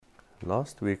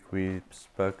Last week we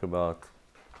spoke about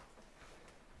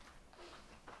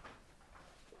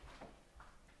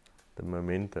the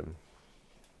momentum,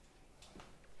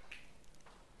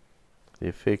 the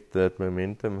effect that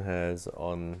momentum has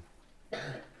on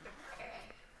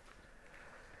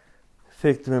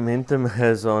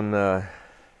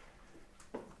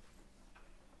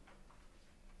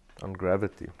on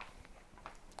gravity,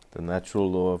 the natural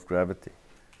law of gravity.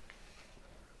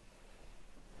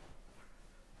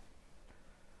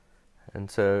 And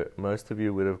so most of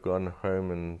you would have gone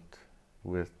home and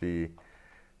with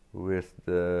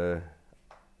the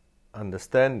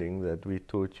understanding that we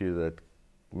taught you that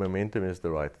momentum is the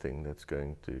right thing that's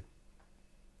going to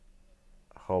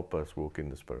help us walk in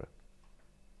the Spirit.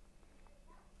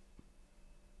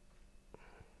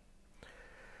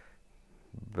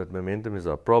 But momentum is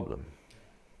our problem.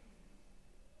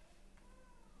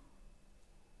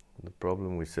 The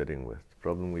problem we're sitting with, the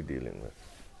problem we're dealing with.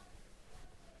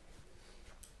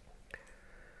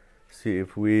 See,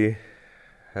 if we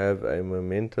have a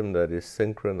momentum that is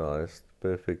synchronized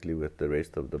perfectly with the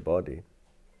rest of the body,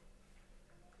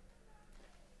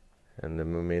 and the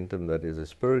momentum that is a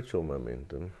spiritual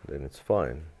momentum, then it's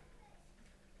fine.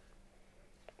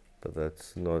 But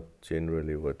that's not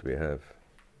generally what we have.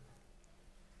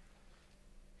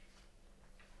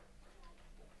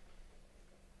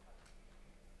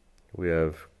 We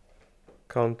have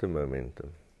counter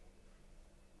momentum.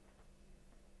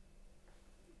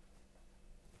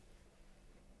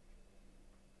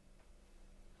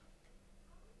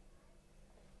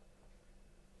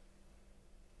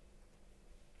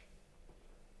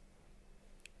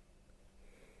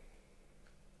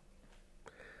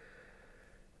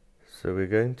 So we're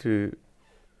going to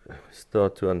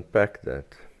start to unpack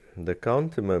that. The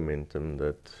counter momentum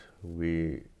that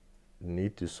we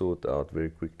need to sort out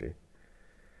very quickly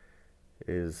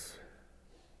is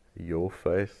your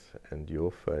faith and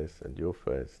your faith and your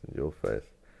faith and your faith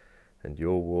and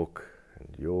your walk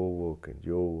and your walk and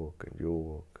your walk and your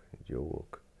walk and your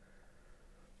walk.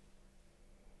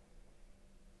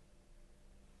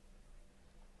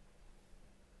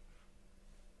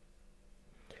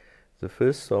 The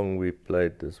first song we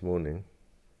played this morning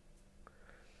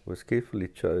was carefully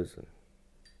chosen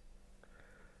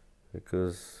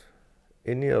because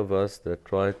any of us that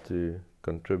tried to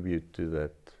contribute to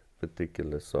that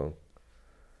particular song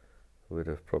would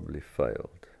have probably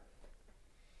failed.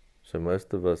 So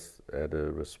most of us had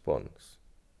a response.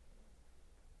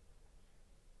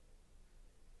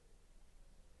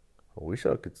 I wish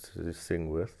I could sing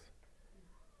with.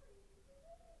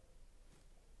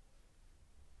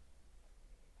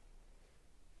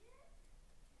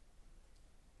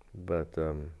 But,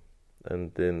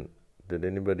 and then, did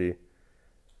anybody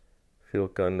feel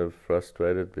kind of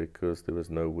frustrated because there was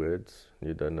no words?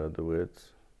 You don't know the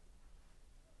words?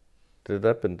 Did it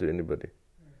happen to anybody?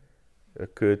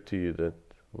 Occurred to you that,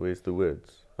 where's the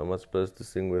words? How am I supposed to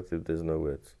sing with if there's no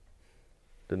words?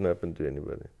 Didn't happen to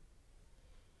anybody.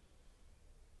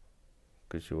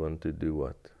 Because you want to do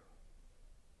what?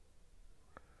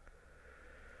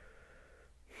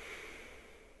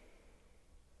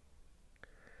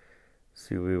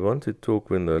 See, we want to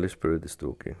talk when the Holy Spirit is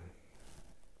talking.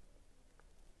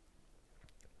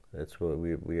 That's why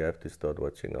we have to start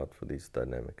watching out for these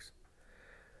dynamics.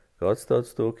 God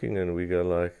starts talking and we go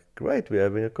like, great, we're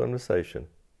having a conversation.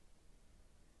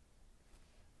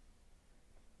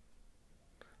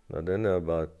 I don't know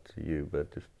about you, but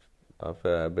if I have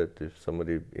a habit, if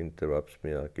somebody interrupts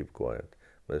me, I keep quiet.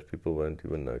 Most people won't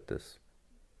even notice.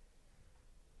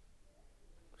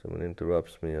 Someone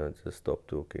interrupts me, I just stop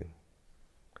talking.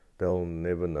 They'll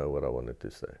never know what I wanted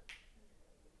to say.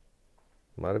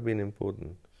 Might have been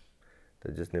important.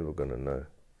 They're just never going to know.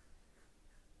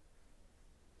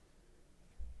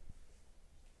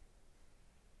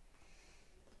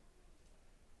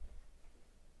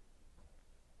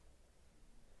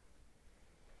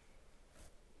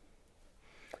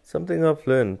 Something I've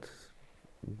learned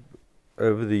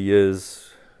over the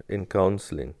years in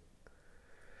counseling.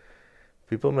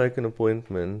 People make an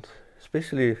appointment,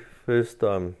 especially first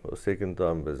time or second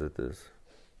time visitors.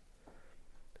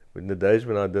 In the days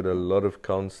when I did a lot of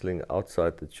counseling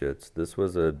outside the church, this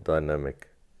was a dynamic.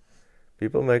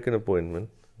 People make an appointment,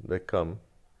 they come,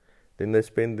 then they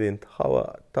spend the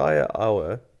entire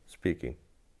hour speaking.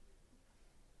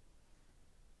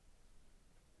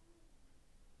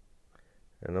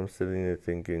 And I'm sitting there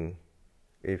thinking,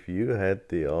 if you had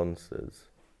the answers,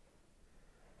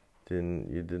 then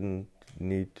you didn't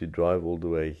need to drive all the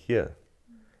way here.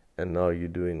 And now you're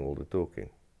doing all the talking.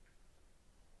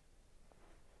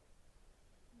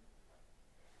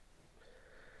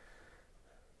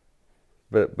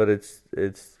 but it's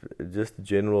just a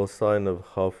general sign of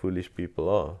how foolish people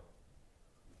are.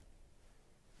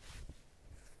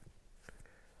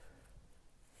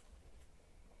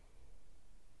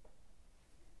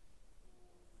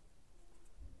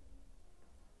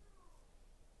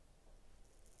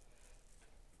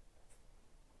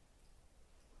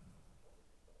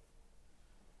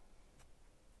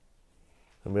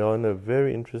 And we are in a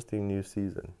very interesting new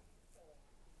season.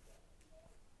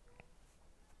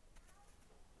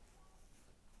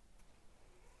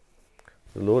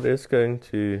 The Lord is going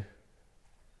to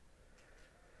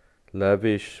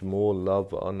lavish more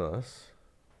love on us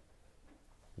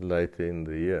later in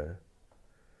the year.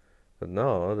 But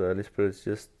now the Holy Spirit's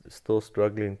just still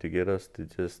struggling to get us to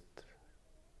just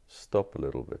stop a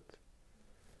little bit.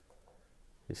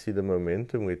 You see the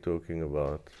momentum we're talking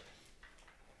about.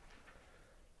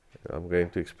 I'm going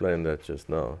to explain that just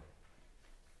now.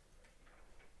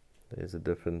 There's a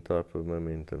different type of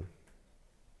momentum.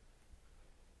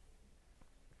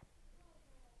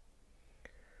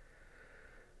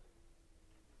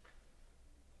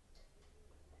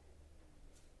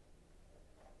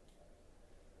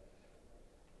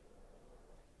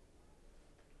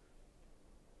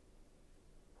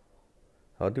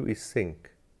 How do we sync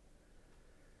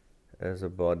as a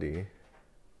body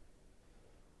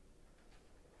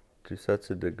to such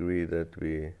a degree that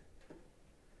we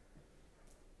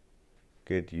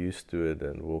get used to it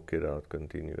and walk it out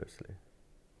continuously?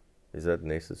 Is that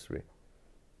necessary?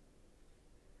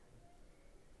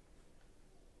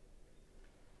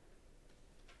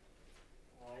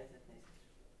 Why is it necessary?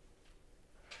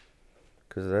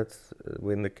 Because that's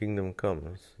when the kingdom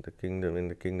comes. In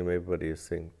the kingdom everybody is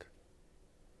synced.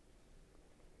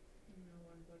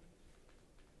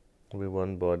 We're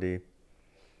one body,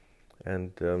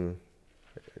 and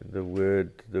the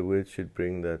word should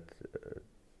bring that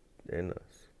in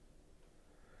us.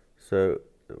 So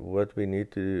what we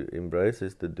need to embrace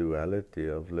is the duality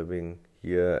of living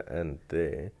here and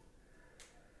there,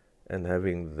 and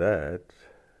having that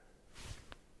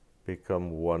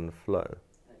become one flow.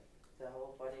 The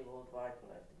whole body worldwide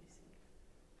will have to be seen.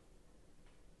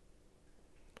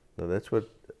 Now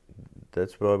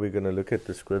that's why we're going to look at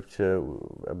the scripture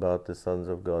about the sons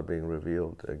of God being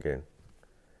revealed again.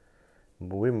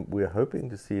 We're hoping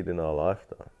to see it in our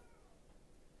lifetime.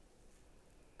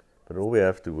 But all we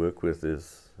have to work with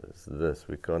is this.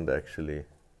 We can't actually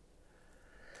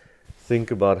think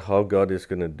about how God is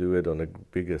going to do it on a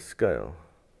bigger scale.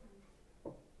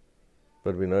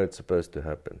 But we know it's supposed to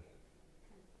happen.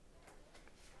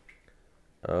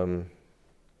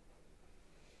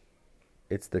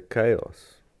 It's the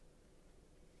chaos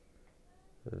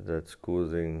that's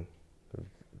causing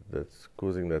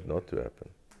that not to happen.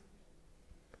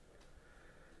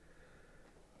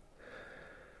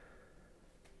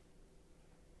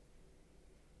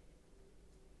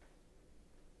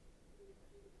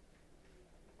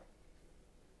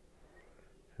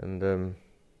 And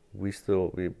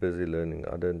we're busy learning.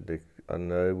 I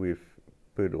know we've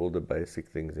put all the basic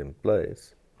things in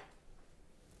place.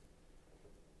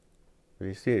 But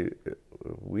you see,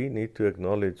 we need to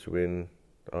acknowledge when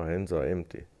our hands are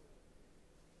empty,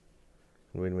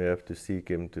 when we have to seek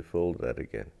Him to fill that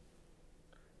again.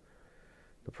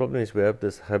 The problem is we have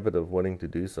this habit of wanting to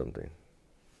do something.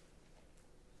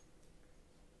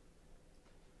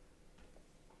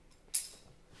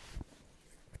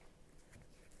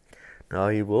 Now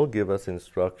He will give us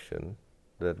instruction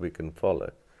that we can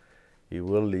follow. He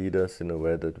will lead us in a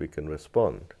way that we can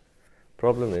respond.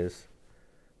 Problem is,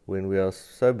 when we are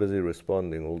so busy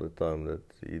responding all the time that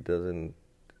He doesn't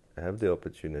have the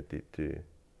opportunity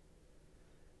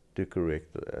to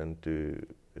correct and to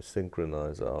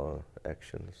synchronize our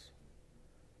actions,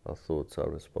 our thoughts, our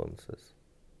responses.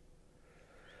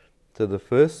 So the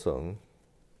first song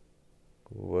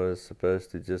was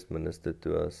supposed to just minister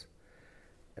to us,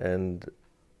 and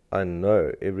I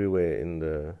know everywhere in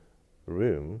the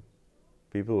room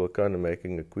people were kind of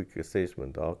making a quick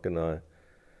assessment. How can I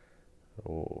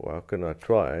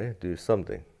try do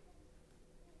something?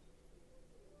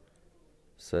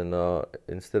 So now,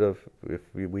 instead of, if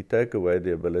we take away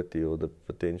the ability or the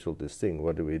potential to sing,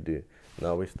 what do?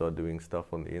 Now we start doing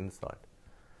stuff on the inside.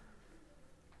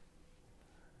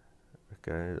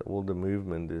 Okay, all the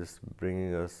movement is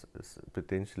bringing us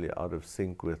potentially out of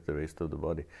sync with the rest of the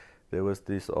body. There was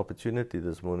this opportunity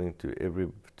this morning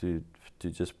to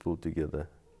just pull together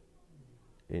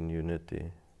in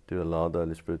unity, to allow the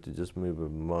Holy Spirit to just move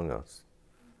among us.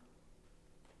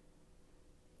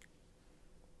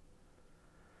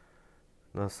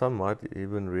 Now some might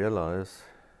even realize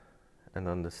and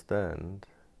understand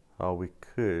how we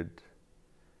could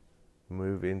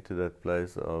move into that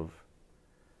place of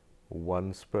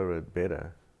one spirit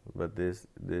better. But there's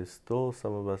still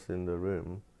some of us in the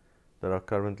room that are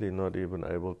currently not even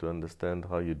able to understand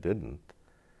how you didn't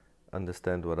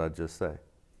understand what I just say.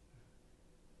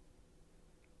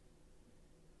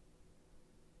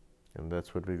 And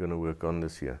that's what we're going to work on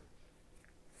this year.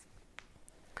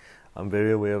 I'm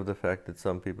very aware of the fact that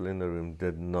some people in the room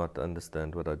did not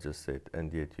understand what I just said,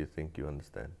 and yet you think you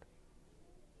understand.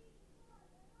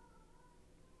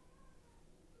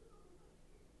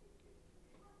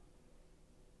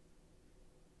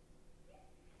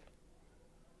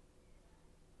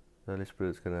 The Holy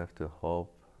Spirit's going to have to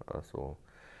help us all.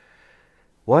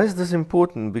 Why is this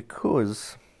important?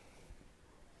 Because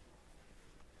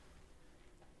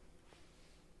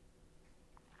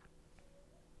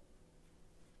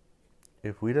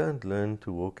if we don't learn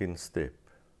to walk in step,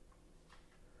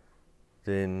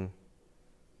 then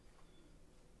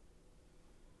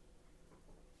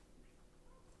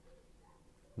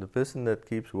the person that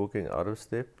keeps walking out of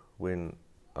step when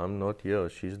I'm not here or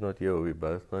she's not here or we're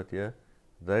both not here,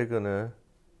 they're going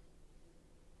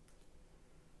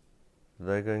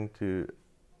to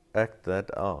act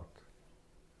that out.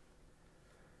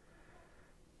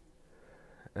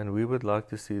 And we would like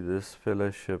to see this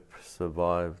fellowship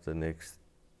survive the next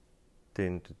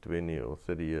 10 to 20 or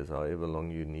 30 years, however long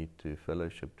you need to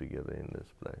fellowship together in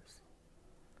this place.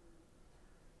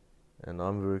 And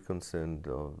I'm very concerned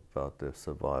about the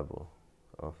survival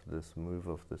of this move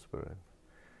of the Spirit.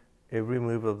 Every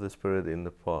move of the Spirit in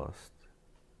the past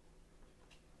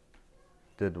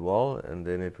did well, and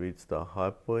then it reached a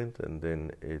high point, and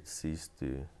then it ceased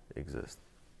to exist.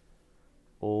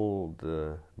 All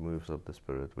the moves of the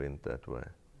Spirit went that way.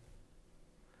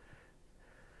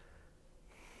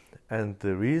 And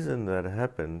the reason that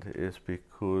happened is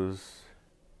because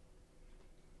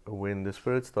when the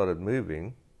Spirit started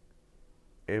moving,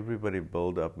 everybody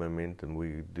built up momentum,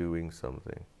 we're doing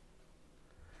something.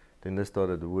 Then they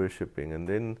started worshipping, and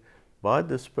then by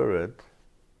the Spirit,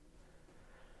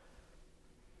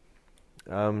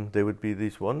 there would be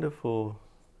these wonderful,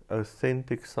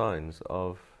 authentic signs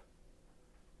of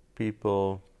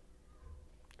people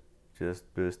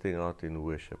just bursting out in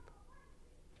worship.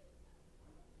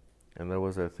 And that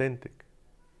was authentic.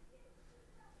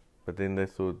 But then they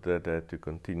thought that they had to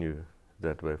continue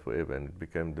that way forever, and it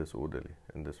became disorderly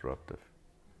and disruptive.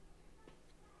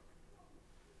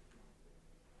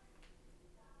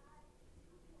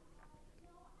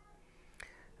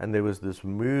 And there was this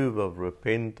move of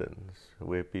repentance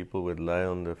where people would lay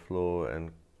on the floor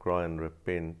and cry and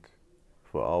repent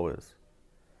for hours.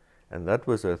 And that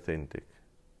was authentic.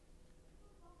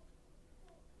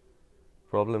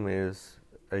 Problem is,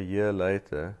 a year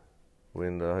later,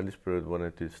 when the Holy Spirit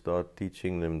wanted to start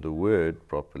teaching them the Word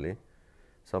properly,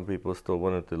 some people still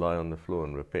wanted to lie on the floor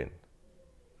and repent.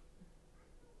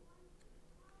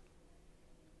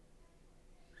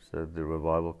 So the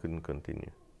revival couldn't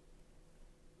continue.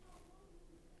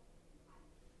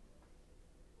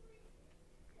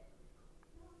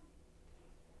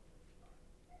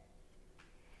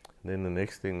 Then the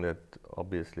next thing that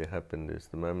obviously happened is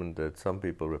the moment that some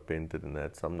people repented and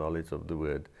had some knowledge of the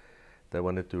Word, they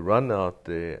wanted to run out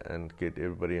there and get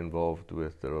everybody involved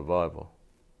with the revival.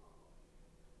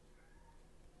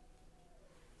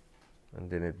 And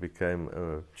then it became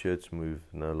a church move,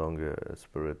 no longer a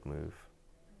Spirit move.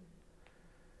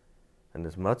 And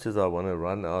as much as I want to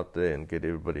run out there and get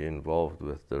everybody involved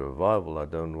with the revival, I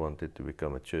don't want it to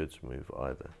become a church move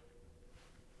either.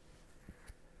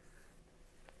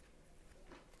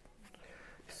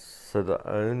 So the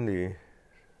only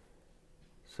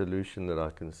solution that I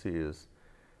can see is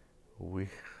we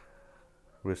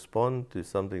respond to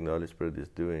something the Holy Spirit is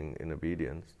doing in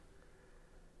obedience.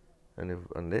 And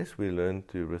unless we learn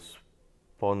to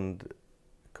respond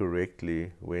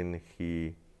correctly when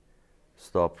He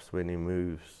stops, when He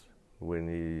moves, when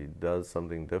He does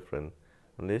something different,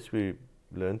 unless we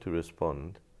learn to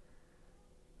respond,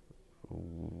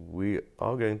 we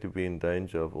are going to be in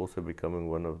danger of also becoming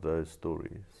one of those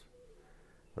stories.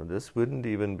 Now, this wouldn't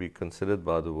even be considered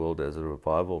by the world as a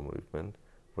revival movement,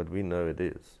 but we know it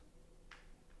is.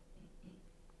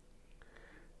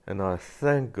 And I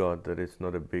thank God that it's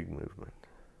not a big movement,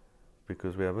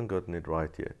 because we haven't gotten it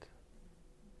right yet.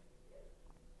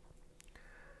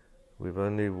 We've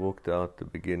only walked out the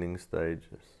beginning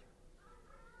stages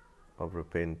of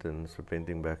repentance,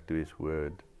 repenting back to His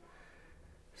Word,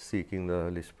 seeking the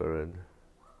Holy Spirit.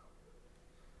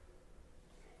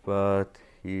 But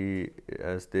He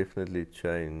has definitely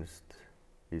changed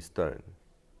His tone.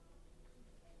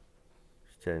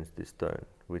 He's changed His tone,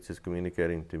 which is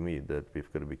communicating to me that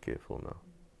we've got to be careful now.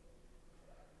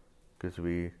 because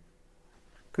we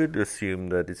could assume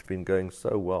that it's been going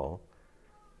so well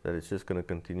that it's just going to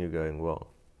continue going well.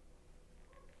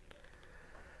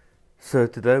 So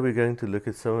today we're going to look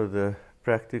at some of the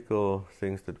practical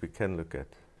things that we can look at.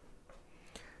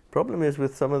 Problem is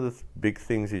with some of the big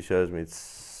things he shows me, it's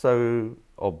so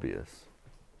obvious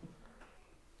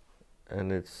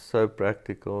and it's so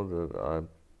practical that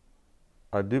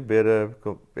I do better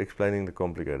explaining the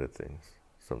complicated things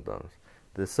sometimes.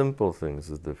 The simple things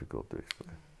is difficult to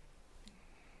explain.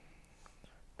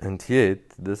 And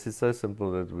yet, this is so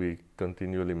simple that we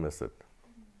continually miss it.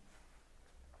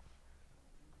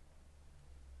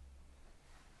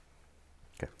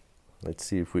 Okay, let's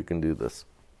see if we can do this.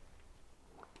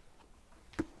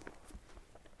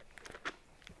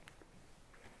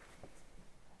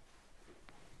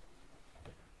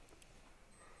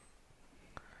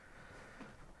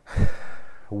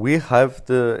 We have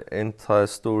the entire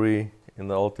story in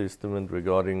the Old Testament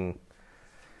regarding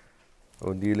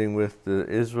or dealing with the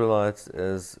Israelites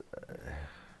as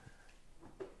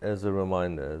a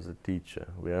reminder, as a teacher.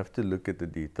 We have to look at the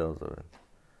details of it.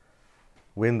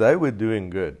 When they were doing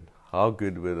good, how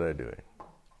good were they doing?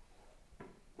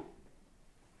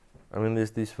 I mean,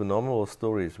 there's these phenomenal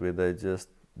stories where they just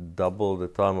double the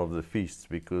time of the feasts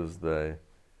because they're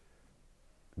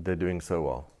doing so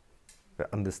well. They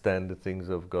understand the things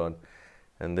of God,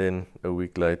 and then a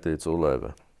week later it's all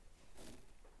over.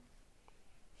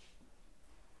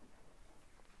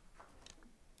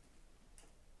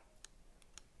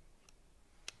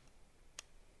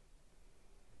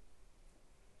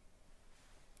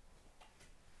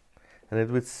 And it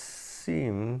would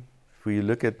seem, if we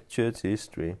look at church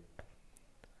history,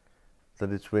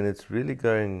 that it's when it's really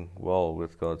going well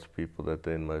with God's people that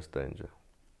they're in most danger.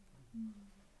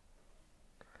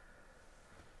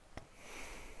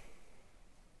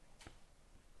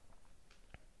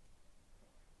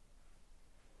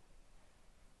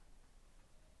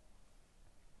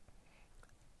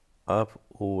 I've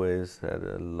always had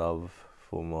a love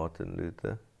for Martin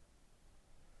Luther.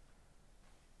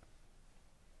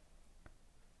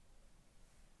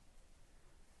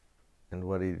 And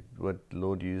what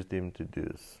Lord used him to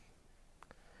do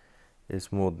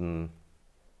is more than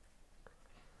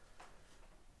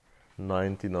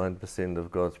 99%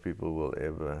 of God's people will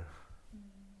ever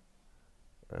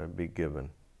be given.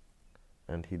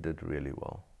 And he did really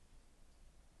well.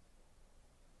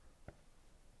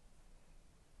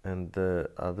 And the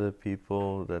other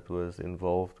people that was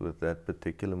involved with that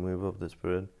particular move of the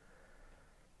Spirit,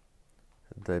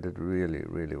 they did really,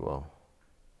 really well.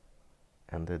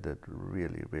 And they did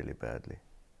really, really badly.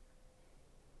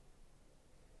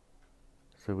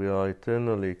 So we are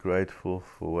eternally grateful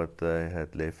for what they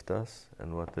had left us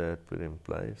and what they had put in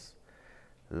place.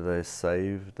 They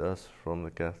saved us from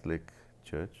the Catholic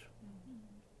Church.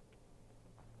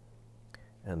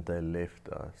 And they left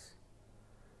us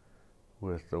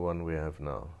with the one we have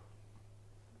now.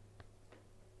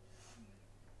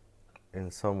 In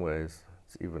some ways,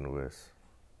 it's even worse.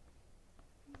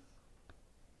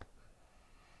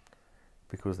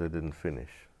 Because they didn't finish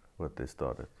what they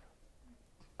started.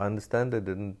 I understand they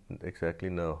didn't exactly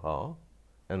know how,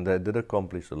 and they did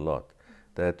accomplish a lot.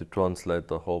 They had to translate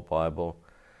the whole Bible.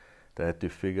 They had to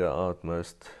figure out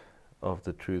most of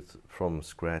the truth from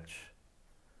scratch.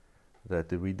 They had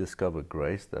to rediscover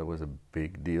grace. That was a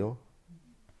big deal.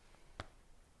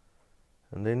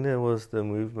 And then there was the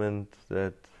movement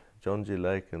that John G.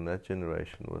 Lake and that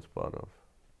generation was part of.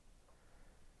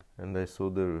 And they saw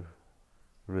the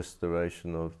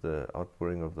restoration of the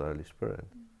outpouring of the Holy Spirit.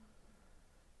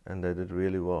 And they did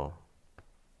really well.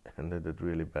 And they did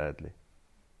really badly.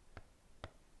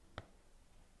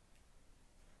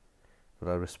 But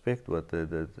I respect what they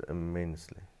did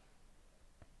immensely.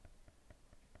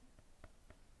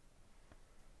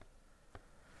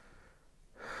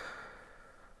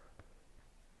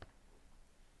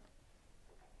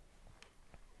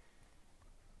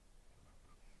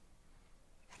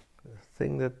 The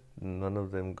thing that none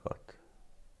of them got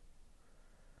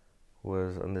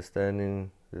was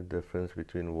understanding the difference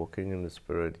between walking in the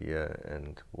Spirit here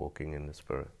and walking in the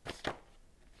Spirit.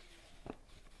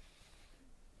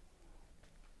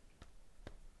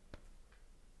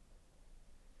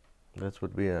 That's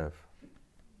what we have.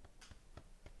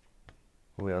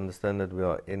 We understand that we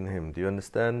are in Him. Do you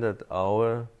understand that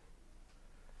our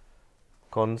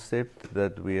concept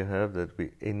that we have, that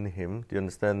we're in Him, do you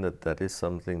understand that that is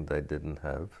something they didn't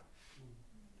have?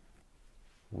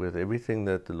 With everything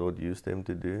that the Lord used them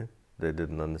to do, they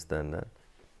didn't understand that.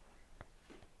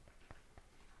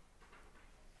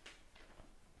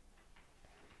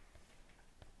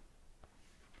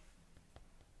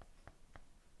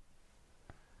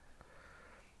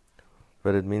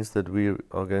 But it means that we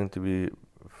are going to be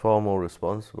far more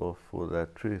responsible for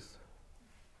that truth.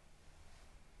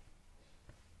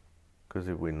 Because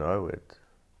if we know it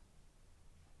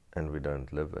and we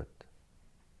don't live it,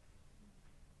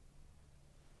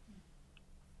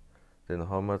 then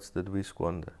how much did we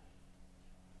squander?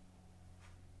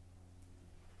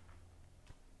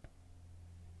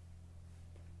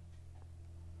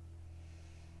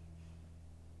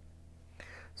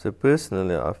 So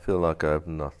personally, I feel like I have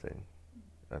nothing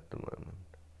at the moment.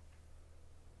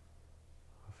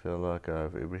 I feel like I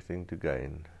have everything to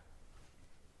gain.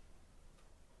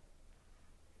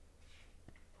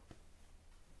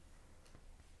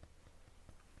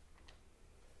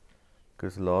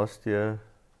 Because last year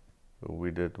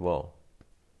we did well,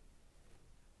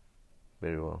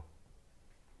 very well.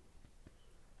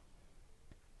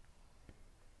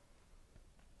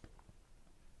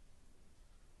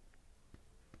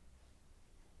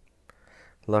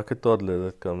 Like a toddler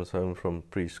that comes home from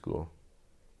preschool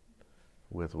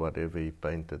with whatever he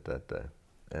painted that day,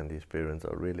 and his parents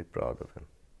are really proud of him.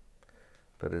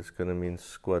 But it's going to mean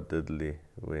squat diddly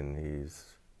when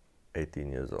he's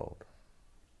 18 years old.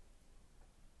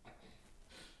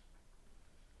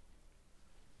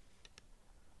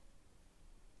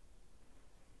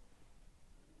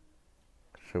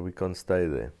 So we can't stay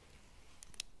there.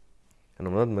 And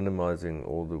I'm not minimizing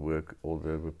all the work, all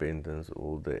the repentance,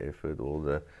 all the effort, all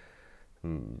the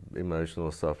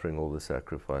emotional suffering, all the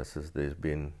sacrifices. There's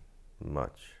been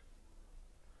much.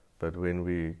 But when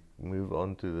we move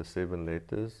on to the 7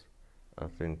 letters, I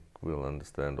think we'll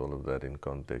understand all of that in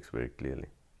context very clearly.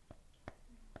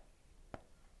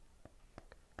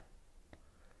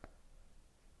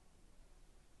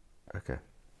 Okay.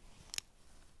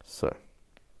 So,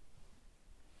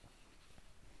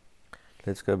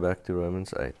 let's go back to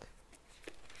Romans 8.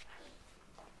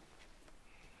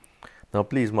 Now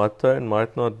please, my tone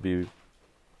might not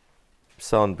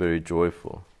sound very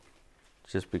joyful,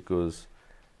 just because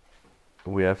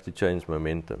we have to change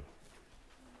momentum.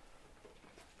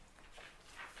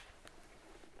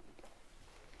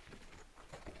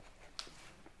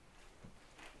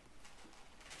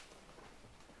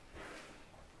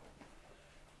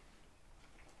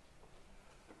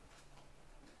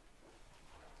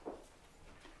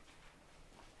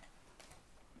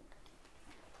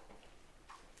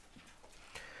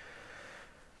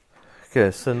 Okay,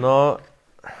 so now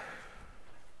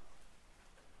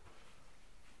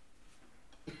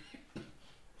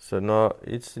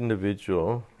each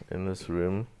individual in this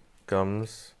room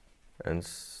comes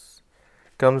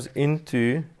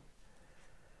into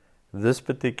this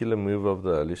particular move of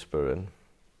the Holy Spirit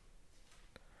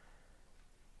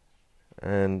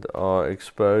and are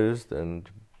exposed and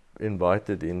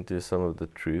invited into some of the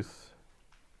truth.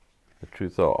 The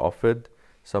truth are offered,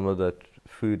 some of that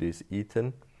food is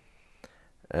eaten.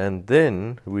 And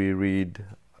then we read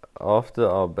after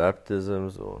our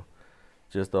baptisms, or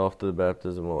just after the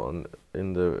baptism, or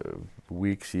in the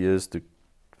weeks, years to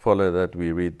follow that,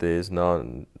 we read there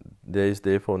is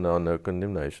therefore now no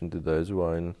condemnation to those who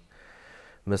are in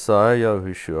Messiah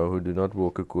Yahushua, who do not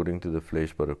walk according to the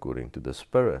flesh but according to the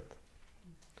Spirit.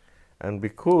 And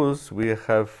because we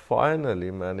have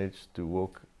finally managed to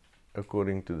walk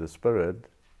according to the Spirit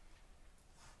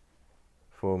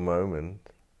for a moment,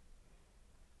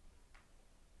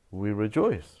 we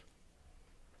rejoice,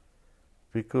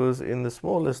 because in the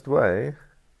smallest way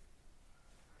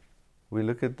we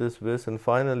look at this verse and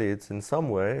finally it's in some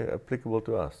way applicable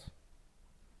to us,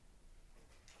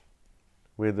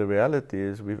 where the reality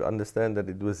is we understand that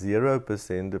it was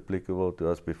 0% applicable to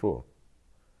us before.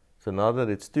 So now that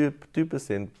it's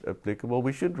 2% applicable,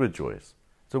 we should rejoice.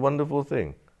 It's a wonderful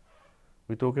thing.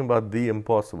 We're talking about the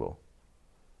impossible.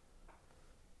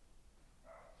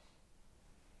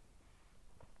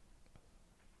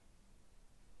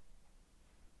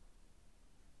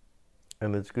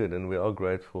 And it's good, and we are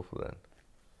grateful for that.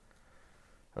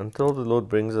 Until the Lord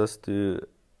brings us to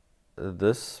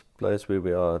this place where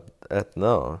we are at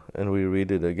now, and we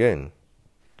read it again.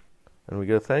 And we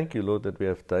go, thank you, Lord, that we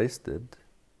have tasted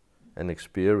and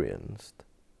experienced.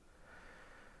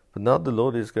 But now the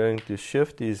Lord is going to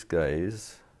shift his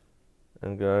gaze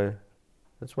and go,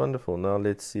 that's wonderful, now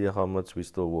let's see how much we're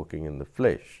still walking in the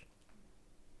flesh.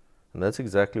 And that's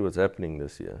exactly what's happening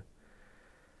this year.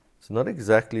 It's not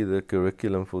exactly the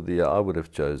curriculum for the year I would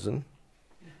have chosen,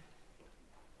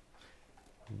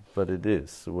 but it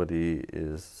is what he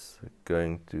is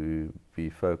going to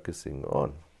be focusing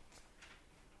on.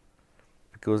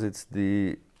 Because it's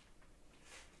the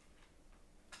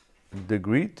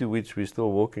degree to which we're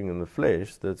still walking in the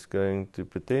flesh that's going to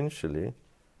potentially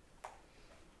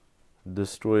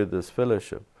destroy this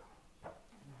fellowship.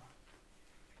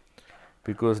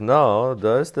 Because now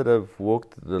those that have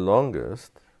walked the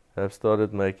longest have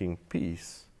started making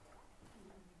peace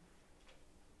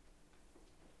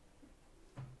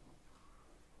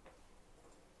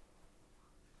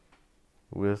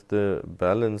with the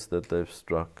balance that they've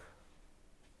struck.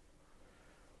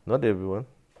 Not everyone.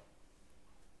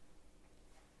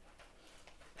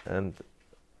 And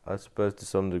I suppose to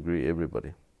some degree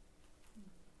everybody.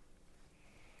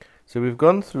 So we've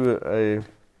gone through a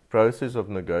process of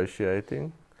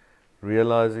negotiating,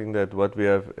 realizing that what we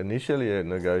have initially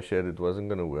negotiated wasn't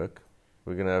going to work.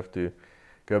 We're going to have to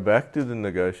go back to the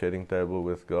negotiating table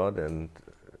with God, and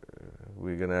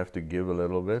we're going to have to give a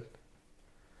little bit.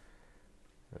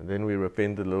 And then we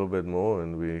repent a little bit more,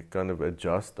 and we kind of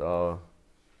adjust our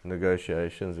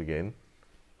negotiations again.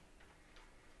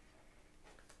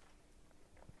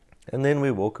 And then we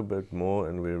walk a bit more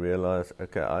and we realize,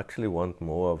 okay, I actually want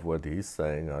more of what he's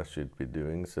saying I should be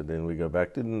doing. So then we go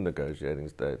back to the negotiating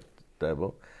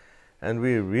table and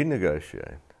we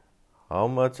renegotiate. How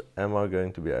much am I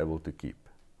going to be able to keep?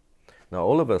 Now,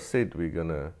 all of us said we're going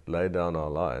to lay down our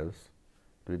lives.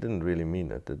 We didn't really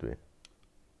mean it, did we?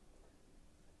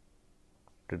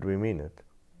 Did we mean it?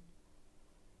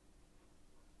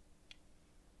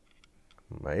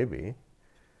 Maybe.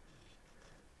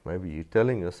 Maybe you're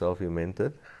telling yourself you meant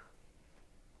it.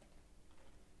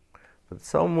 But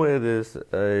somewhere there's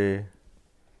a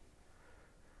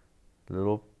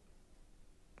little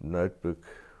notebook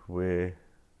where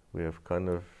we have kind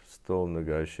of still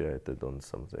negotiated on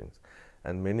some things.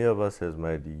 And many of us has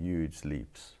made huge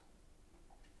leaps,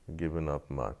 given up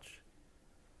much.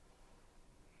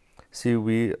 See,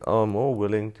 we are more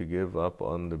willing to give up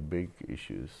on the big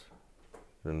issues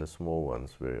than the small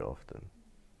ones very often.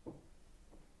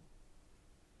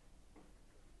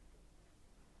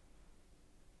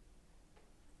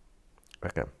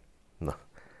 Okay, no.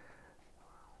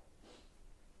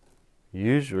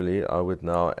 Usually I would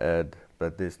now add,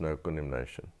 but there's no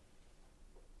condemnation.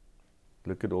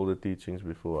 Look at all the teachings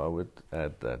before, I would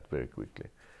add that very quickly.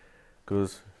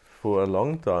 Because for a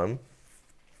long time,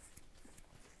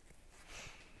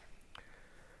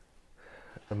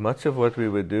 much of what we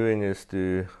were doing is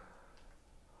to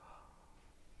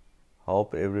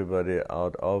help everybody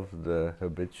out of the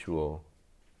habitual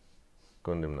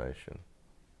condemnation.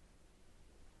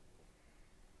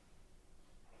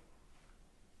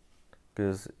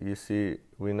 Because you see,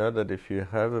 we know that if you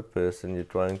have a person, you're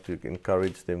trying to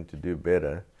encourage them to do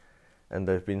better, and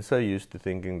they've been so used to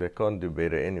thinking they can't do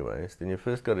better anyways, then you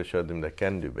first got to show them they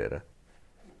can do better.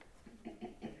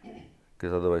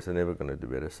 Because otherwise they're never going to do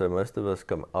better. So most of us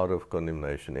come out of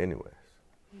condemnation anyways.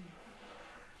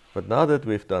 But now that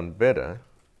we've done better,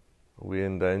 we're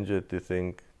in danger to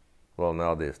think, well,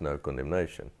 now there's no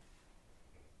condemnation.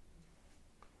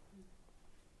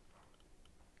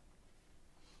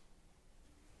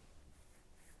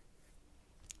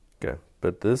 Okay,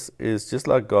 but this is just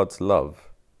like God's love.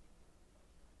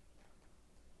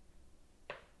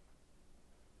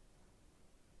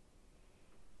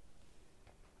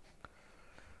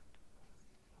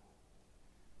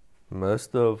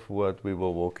 Most of what we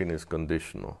will walk in is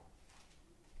conditional.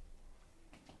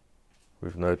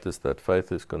 We've noticed that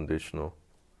faith is conditional.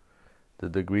 The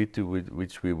degree to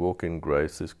which we walk in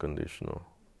grace is conditional.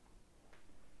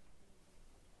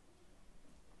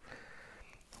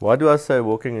 Why do I say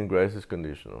walking in grace is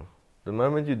conditional? The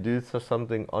moment you do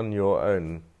something on your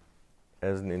own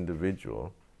as an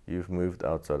individual, you've moved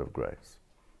outside of grace.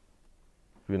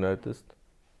 Have you noticed?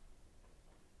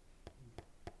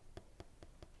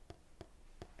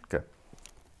 Okay.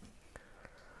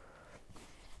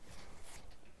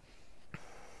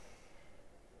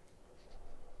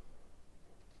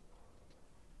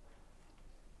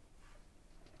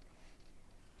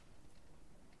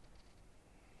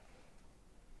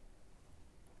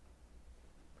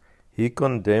 He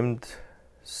condemned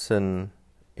sin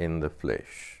in the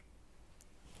flesh.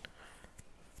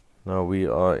 Now we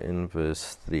are in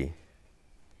verse 3,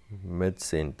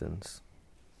 mid-sentence.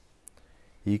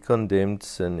 He condemned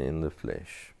sin in the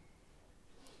flesh,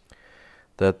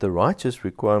 that the righteous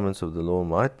requirements of the law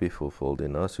might be fulfilled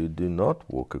in us who do not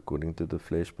walk according to the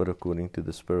flesh, but according to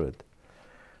the Spirit.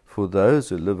 For those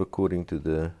who live according to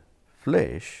the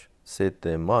flesh set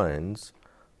their minds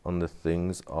on the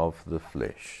things of the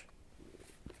flesh.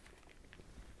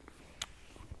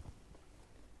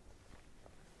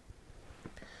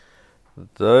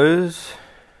 Those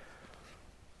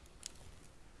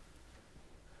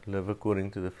live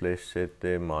according to the flesh set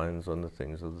their minds on the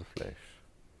things of the flesh.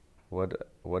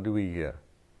 What do we hear?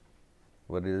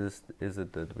 What is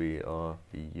it that we are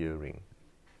hearing?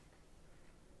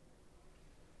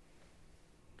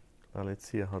 Now let's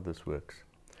see how this works.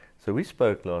 So we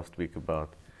spoke last week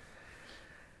about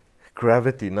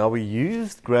gravity. Now we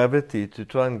used gravity to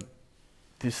try and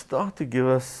to start to give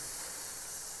us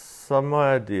some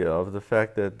idea of the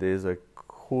fact that there's a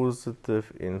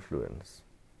causative influence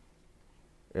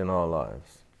in our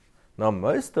lives. Now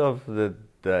most of the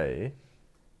day,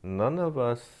 none of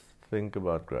us think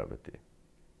about gravity.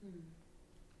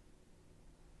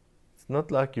 It's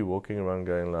not like you're walking around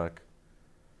going like,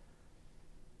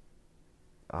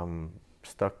 I'm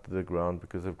stuck to the ground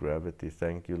because of gravity.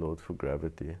 Thank you, Lord, for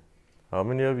gravity. How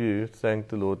many of you thanked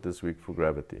the Lord this week for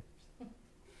gravity?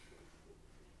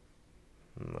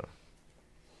 No.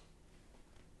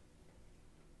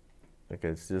 Okay,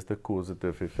 it's just a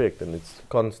causative effect and it's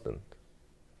constant.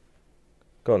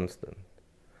 Constant.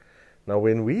 Now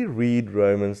when we read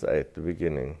Romans 8 at the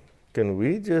beginning, can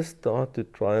we just start to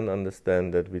try and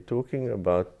understand that we're talking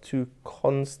about two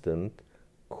constant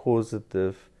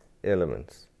causative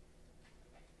elements?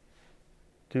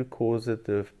 Two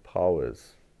causative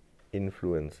powers,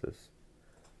 influences,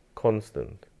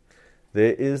 constant.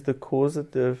 There is the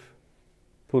causative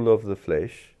pull of the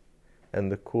flesh and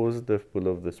the causative pull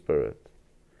of the spirit,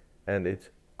 and it's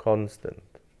constant,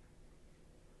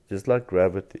 just like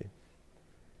gravity.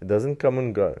 It doesn't come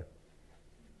and go.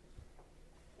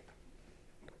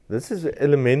 This is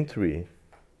elementary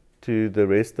to the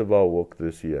rest of our walk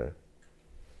this year.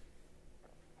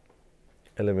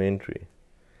 Elementary.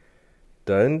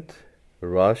 Don't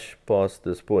rush past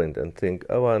this point and think,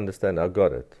 oh, I understand, I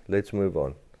got it, let's move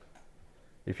on.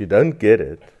 If you don't get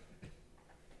it,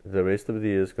 the rest of the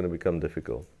year is going to become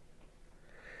difficult.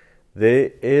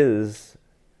 There is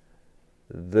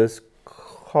this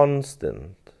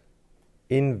constant,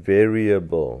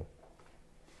 invariable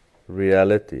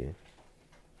reality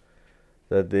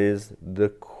that there's the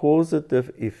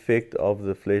causative effect of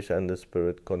the flesh and the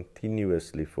spirit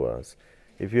continuously for us.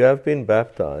 If you have been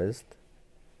baptized,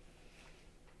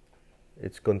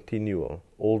 it's continual,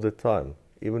 all the time,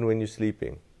 even when you're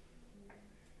sleeping.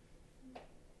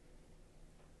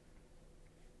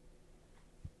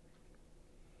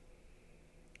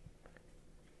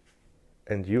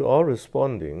 And you are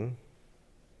responding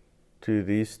to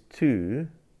these two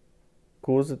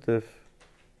causative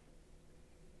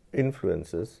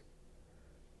influences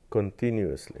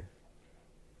continuously.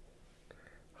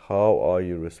 How are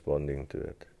you responding to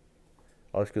it?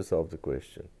 Ask yourself the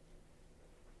question.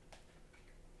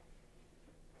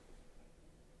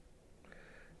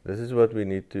 This is what we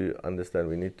need to understand.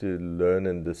 We need to learn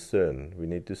and discern. We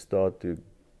need to start to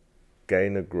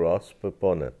gain a grasp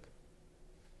upon it.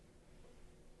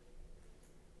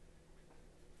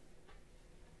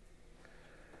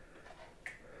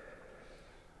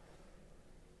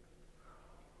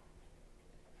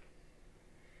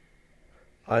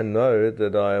 I know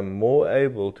that I am more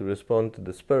able to respond to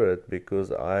the Spirit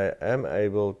because I am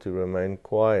able to remain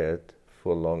quiet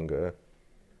for longer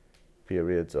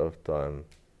periods of time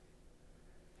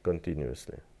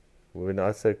continuously. When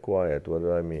I say quiet, what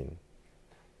do I mean?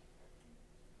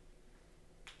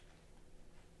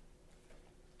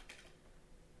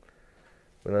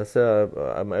 When I say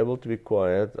I'm able to be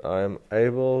quiet, I am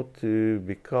able to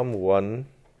become one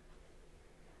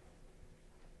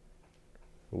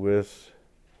with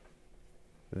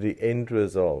the end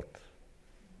result,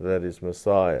 that is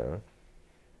Messiah,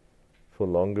 for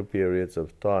longer periods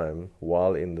of time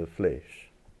while in the flesh.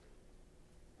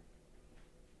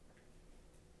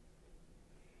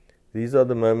 These are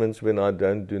the moments when I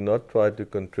do not try to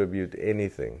contribute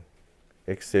anything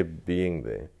except being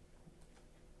there.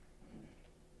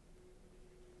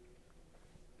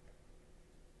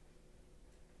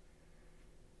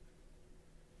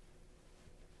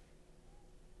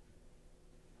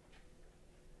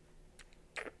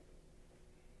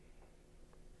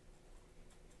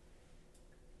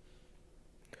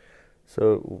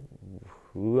 So,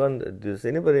 does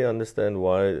anybody understand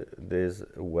why there's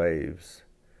waves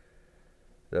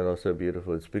that are so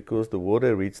beautiful? It's because the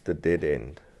water reached the dead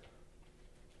end.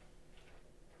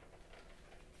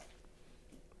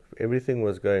 If everything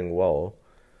was going well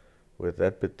with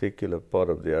that particular part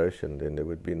of the ocean, then there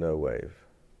would be no wave.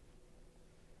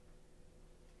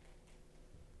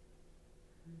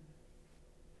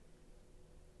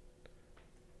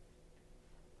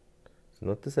 It's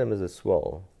not the same as a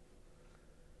swell.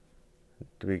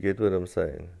 Do we get what I'm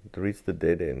saying? It reached the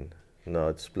dead end. Now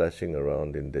it's splashing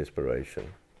around in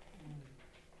desperation.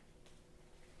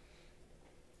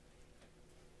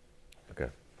 Okay.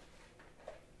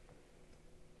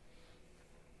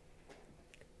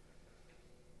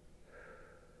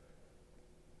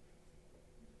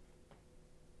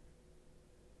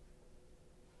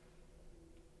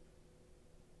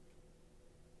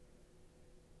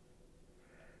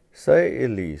 Say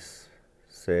Elise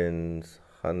sends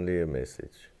Hanley a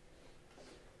message.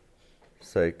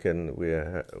 Say, can we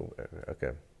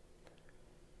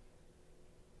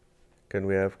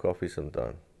have coffee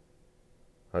sometime?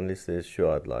 Hanley says,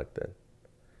 sure, I'd like that.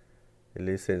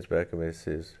 Elise sends back a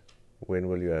message, when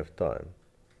will you have time?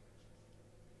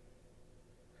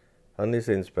 Hanley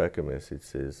sends back a message,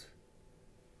 says,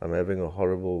 I'm having a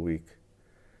horrible week.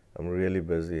 I'm really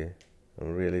busy.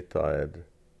 I'm really tired.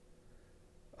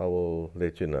 I will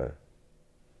let you know.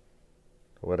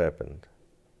 What happened?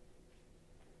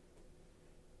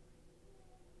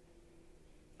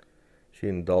 She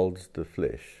indulged the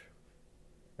flesh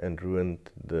and ruined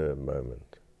the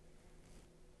moment.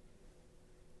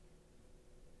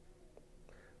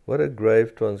 What a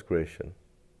grave transgression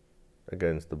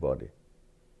against the body.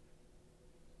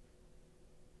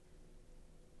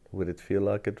 Would it feel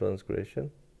like a transgression?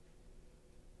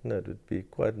 No, it would be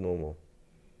quite normal.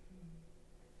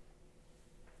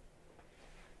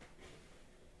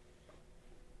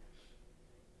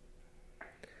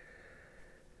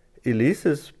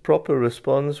 Elise's proper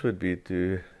response would be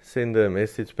to send her a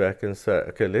message back and say,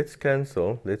 okay, let's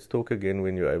cancel, let's talk again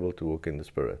when you're able to walk in the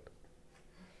Spirit.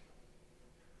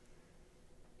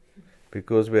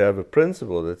 Because we have a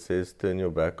principle that says, turn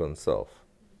your back on self.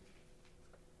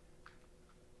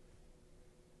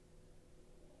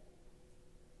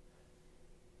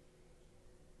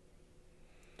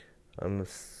 I'm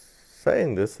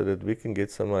saying this so that we can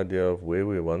get some idea of where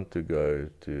we want to go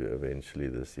to eventually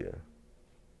this year.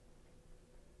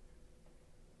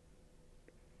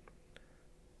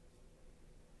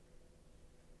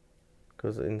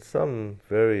 Because in some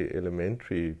very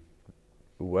elementary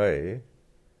way,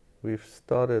 we've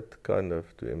started kind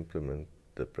of to implement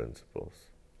the principles.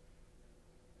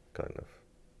 Kind of.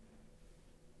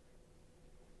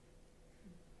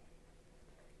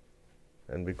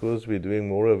 And because we're doing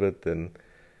more of it than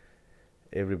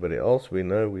everybody else we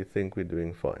know, we think we're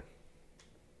doing fine.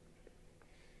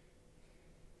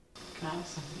 Can I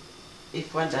ask something?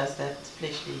 If one does that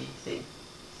fleshly thing,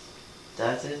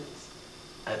 does it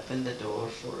open the door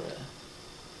for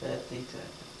a bad thing to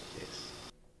happen? Yes.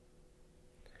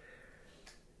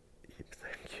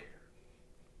 Thank you.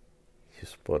 You're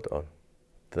spot on.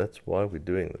 That's why we're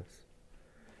doing this.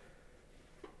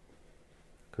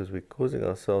 Because we're causing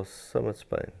ourselves so much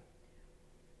pain,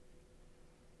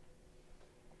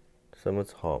 so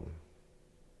much harm.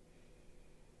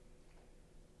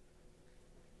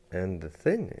 And the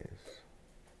thing is,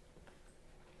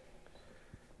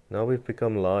 now we've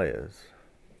become liars.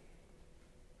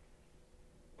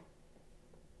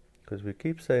 Because we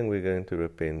keep saying we're going to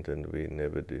repent and we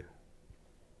never do.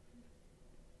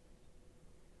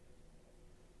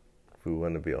 If we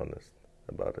want to be honest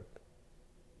about it.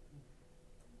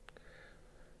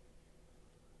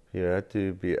 You had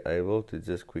to be able to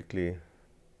just quickly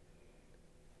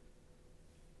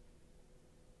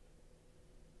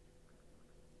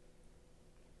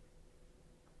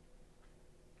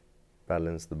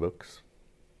balance the books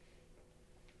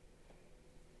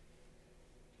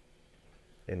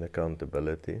in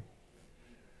accountability,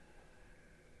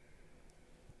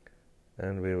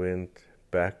 and we went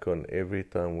back on every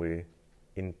time we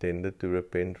intended to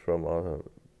repent from our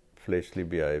fleshly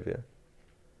behavior,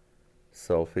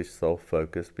 selfish,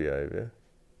 self-focused behavior.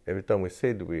 Every time we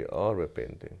said we are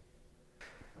repenting.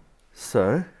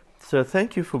 So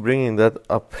thank you for bringing that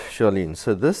up, Charlene.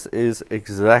 So this is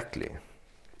exactly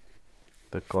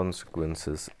the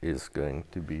consequences is going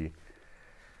to be.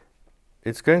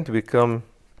 It's going to become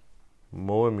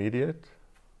more immediate,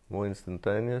 more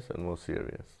instantaneous, and more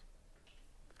serious.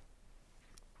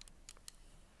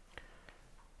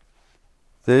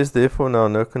 There is therefore now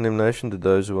no condemnation to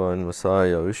those who are in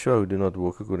Messiah Yahushua, who do not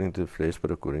walk according to the flesh,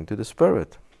 but according to the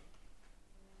Spirit.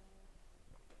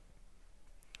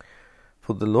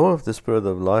 For the law of the Spirit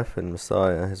of life in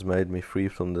Messiah has made me free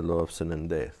from the law of sin and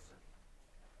death.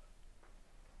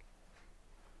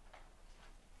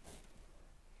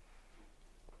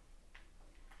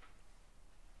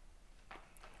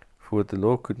 For what the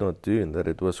law could not do, in that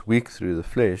it was weak through the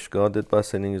flesh, God did by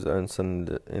sending His own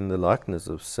Son in the likeness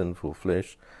of sinful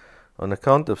flesh. On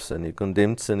account of sin, He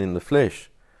condemned sin in the flesh,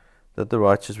 that the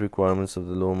righteous requirements of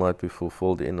the law might be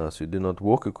fulfilled in us, who do not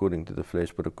walk according to the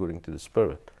flesh, but according to the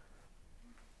Spirit.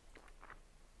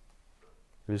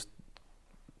 There's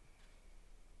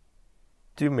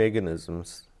two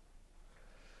mechanisms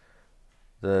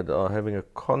that are having a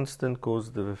constant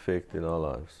causative effect in our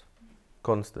lives.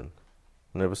 Constant.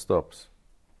 Never stops.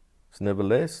 It's never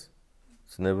less,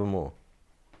 it's never more.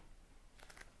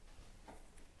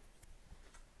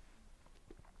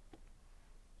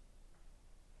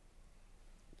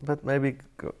 But maybe,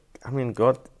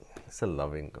 God is a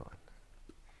loving God.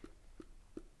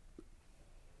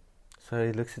 So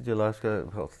He looks at your life and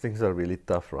goes, well, things are really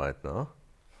tough right now,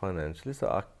 financially, so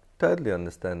I totally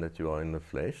understand that you are in the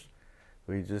flesh.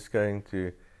 We're just going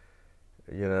to,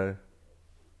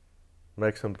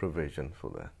 make some provision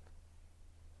for that.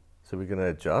 So we're going to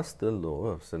adjust the law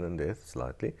of sin and death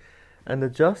slightly, and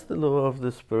adjust the law of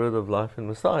the Spirit of life and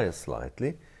Messiah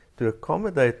slightly, to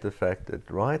accommodate the fact that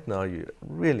right now you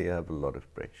really have a lot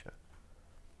of pressure.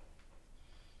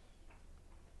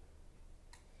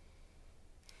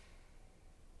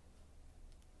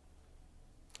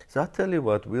 So I tell you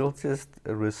what, we'll just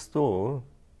restore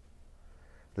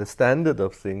the standard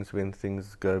of things when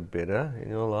things go better in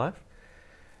your life.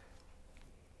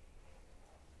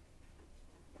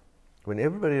 When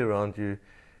everybody around you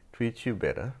treats you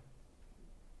better,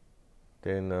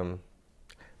 then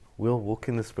we'll walk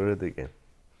in the Spirit again.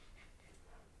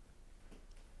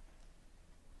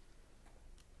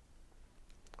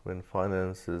 When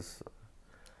finances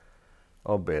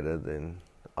are better, then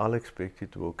I'll expect you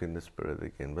to walk in the Spirit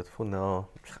again. But for now,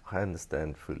 I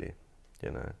understand fully,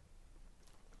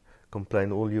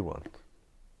 Complain all you want.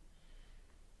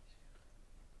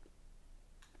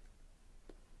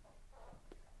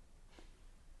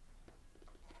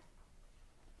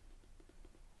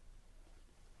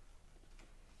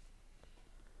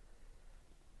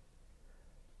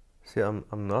 See, I'm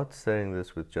not saying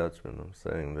this with judgment. I'm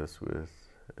saying this with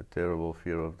a terrible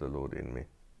fear of the Lord in me.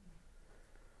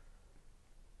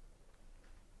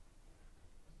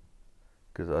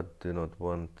 Because I do not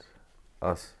want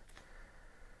us,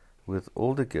 with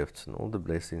all the gifts and all the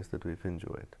blessings that we've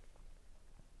enjoyed,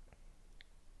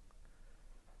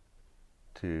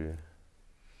 to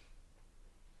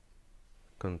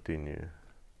continue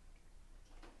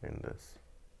in this.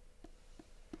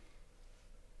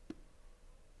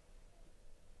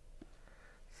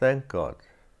 Thank God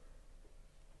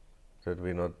that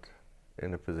we're not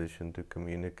in a position to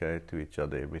communicate to each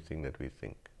other everything that we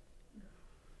think.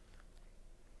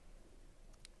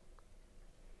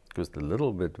 Because the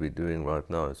little bit we're doing right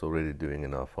now is already doing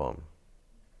enough harm.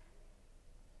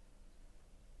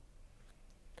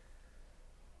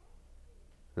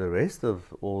 The rest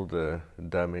of all the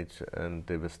damage and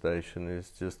devastation is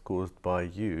just caused by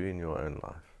you in your own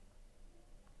life.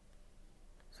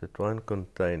 So try and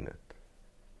contain it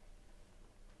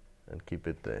and keep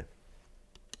it there.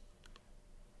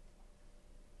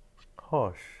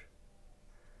 Harsh.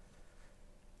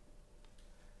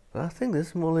 But I think this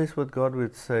is more or less what God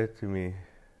would say to me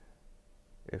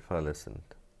if I listened.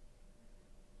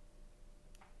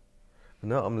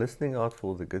 No, I'm listening out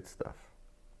for the good stuff.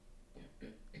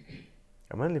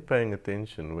 I'm only paying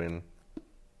attention when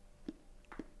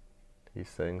He's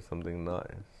saying something nice.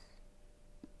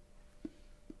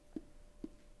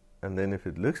 And then if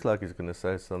it looks like He's going to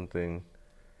say something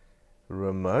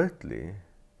remotely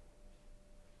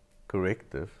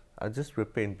corrective, I just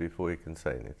repent before He can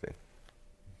say anything.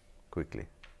 Quickly.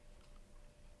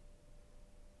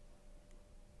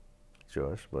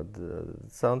 Josh, but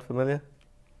sound familiar?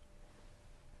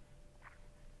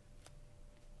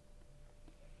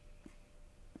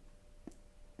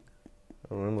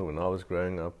 I remember when I was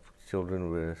growing up, children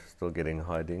were still getting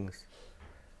hidings,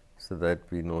 so they'd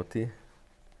be naughty,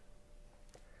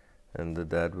 and the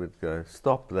dad would go,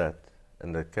 "Stop that,"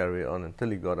 and they'd carry on until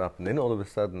he got up, and then all of a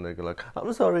sudden they'd go like,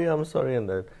 I'm sorry, and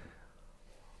they'd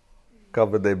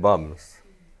cover their bums.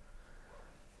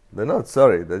 They're not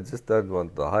sorry, they just don't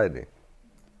want the hiding.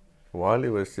 While he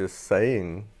was just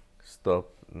saying stop,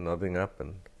 nothing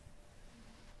happened.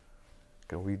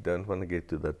 Okay, we don't want to get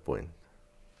to that point.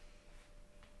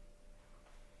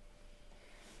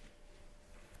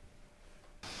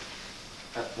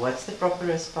 What's the proper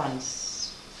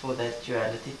response for that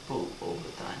duality pull all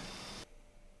the time?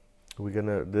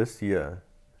 This year,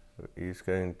 He's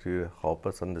going to help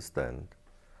us understand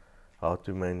how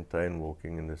to maintain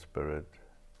walking in the Spirit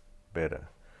better.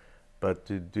 But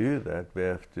to do that, we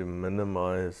have to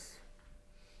minimize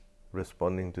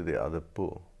responding to the other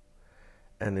pull.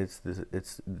 And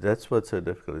that's what's so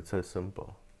difficult. It's so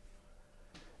simple.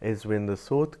 It's when the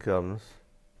thought comes,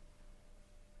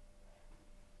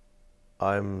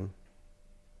 I'm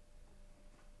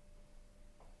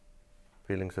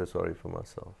feeling so sorry for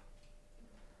myself.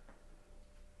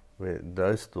 Where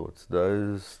those thoughts,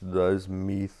 those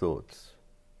me thoughts,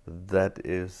 that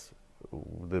is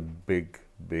the big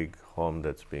harm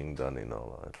that's being done in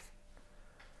our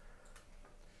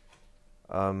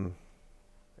lives.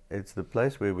 It's the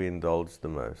place where we indulge the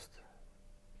most.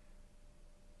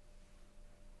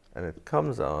 And it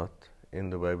comes out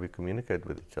in the way we communicate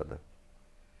with each other.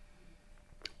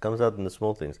 Comes out in the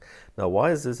small things. Now,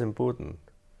 why is this important?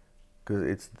 Because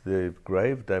it's the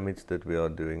grave damage that we are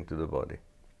doing to the body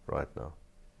right now.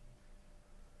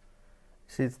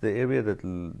 See, it's the area that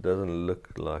doesn't look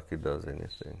like it does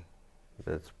anything.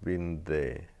 That's been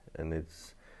there, and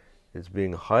it's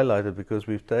being highlighted because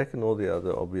we've taken all the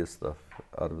other obvious stuff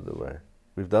out of the way.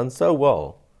 We've done so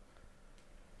well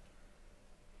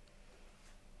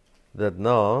that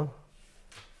now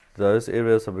those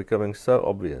areas are becoming so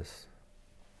obvious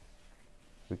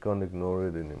we can't ignore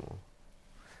it anymore.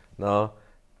 Now,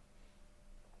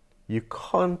 you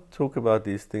can't talk about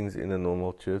these things in a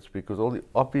normal church because all the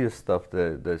obvious stuff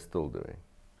they're still doing.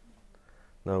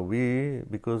 Now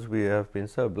because we have been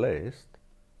so blessed,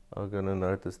 are going to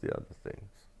notice the other things.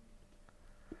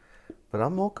 But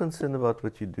I'm more concerned about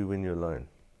what you do when you're alone.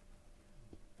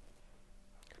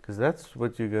 Because that's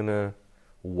what you're going to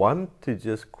want to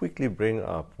just quickly bring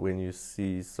up when you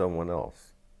see someone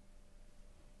else.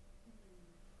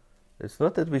 It's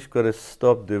not that we've got to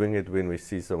stop doing it when we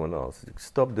see someone else.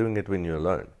 Stop doing it when you're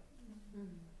alone.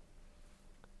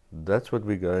 That's what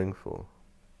we're going for.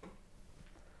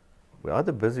 We're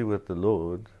either busy with the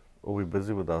Lord or we're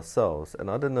busy with ourselves. And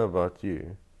I don't know about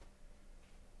you,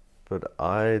 but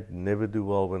I never do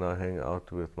well when I hang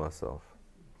out with myself.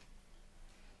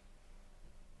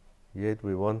 Yet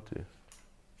we want to.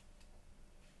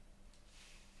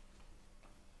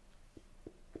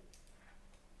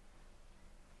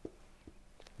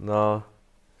 Now,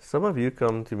 some of you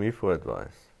come to me for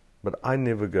advice, but I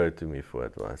never go to me for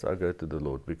advice. I go to the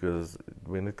Lord because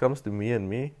when it comes to me and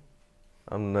me,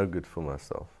 I'm no good for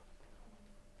myself.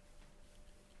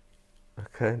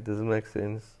 Okay, does it make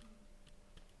sense?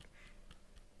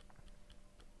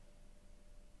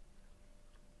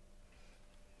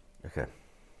 Okay.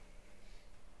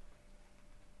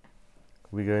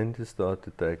 We're going to start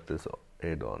to take this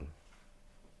head on.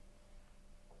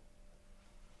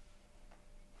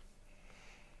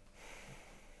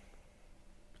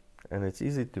 And it's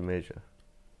easy to measure.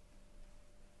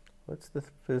 What's the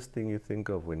first thing you think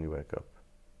of when you wake up?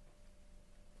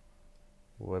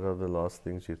 What are the last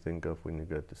things you think of when you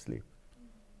go to sleep?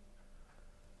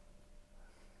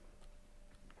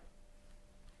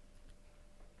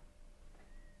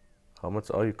 How much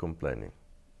are you complaining?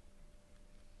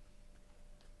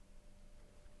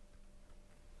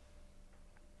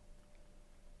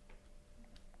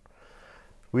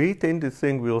 We tend to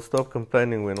think we'll stop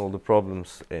complaining when all the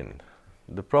problems end.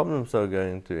 The problems are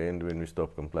going to end when we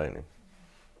stop complaining,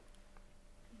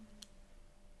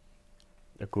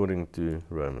 according to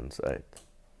Romans 8.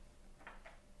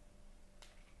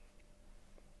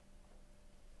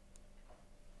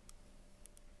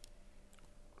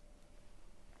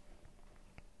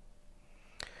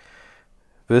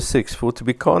 Verse 6, for to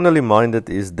be carnally minded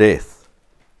is death.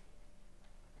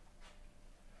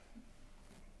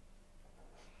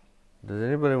 Does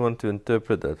anybody want to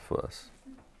interpret that for us?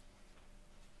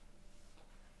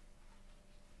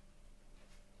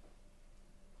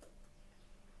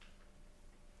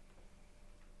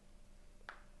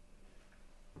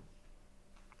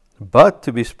 But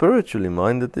to be spiritually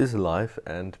minded is life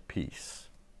and peace.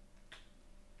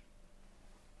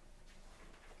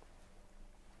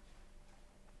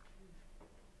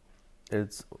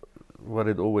 It's what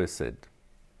it always said.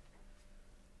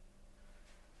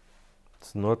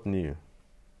 It's not new.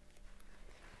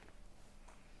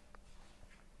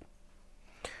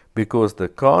 Because the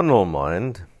carnal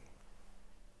mind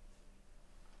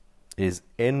is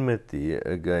enmity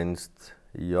against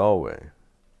Yahweh.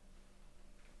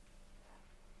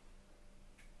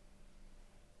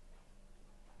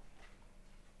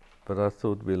 But I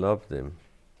thought we loved them.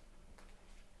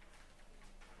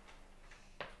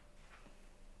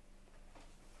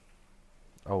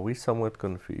 Are we somewhat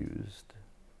confused?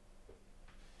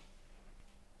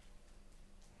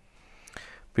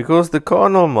 Because the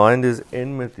carnal mind is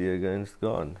enmity against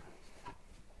God.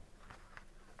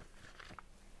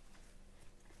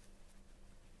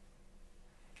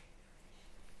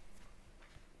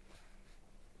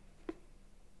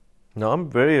 Now I'm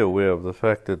very aware of the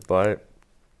fact that by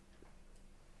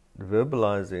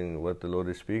verbalizing what the Lord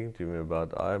is speaking to me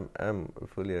about, I am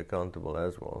fully accountable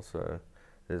as well. So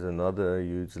there's another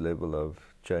huge level of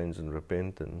change and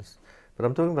repentance. But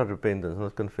I'm talking about repentance,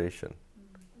 not confession.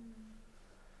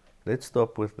 Let's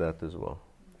stop with that as well.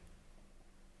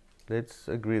 Let's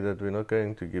agree that we're not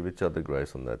going to give each other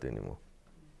grace on that anymore.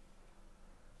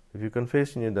 If you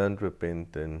confess and you don't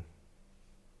repent, then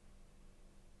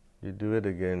you do it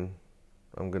again,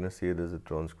 I'm going to see it as a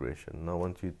transgression. And I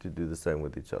want you to do the same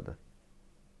with each other.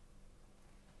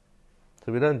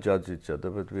 So we don't judge each other,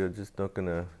 but we are just not going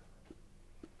to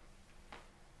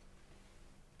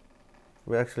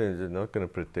We're actually not going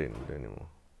to pretend anymore.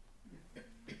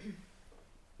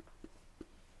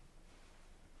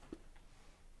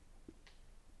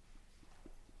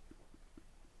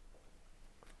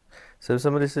 So if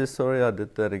somebody says, sorry, I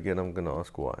did that again, I'm going to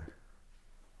ask why.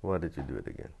 Why did you do it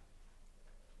again?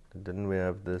 Didn't we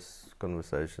have this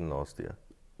conversation last year?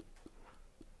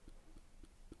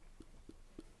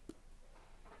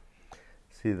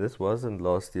 See, this wasn't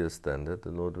last year's standard.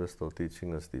 The Lord was still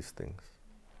teaching us these things.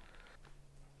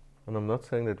 And I'm not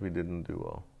saying that we didn't do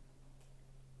well.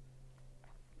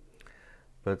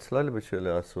 But slowly but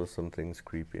surely I saw some things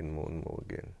creep in more and more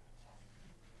again.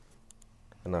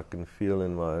 And I can feel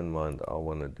in my own mind, I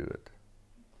want to do it.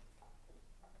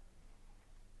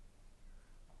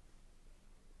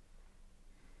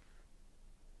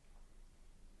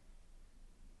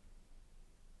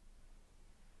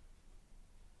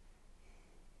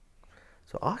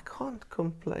 So I can't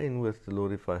complain with the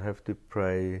Lord if I have to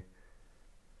pray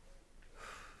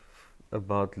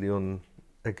about Leon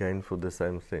again for the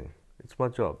same thing. It's my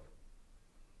job.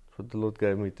 It's what the Lord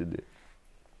gave me to do.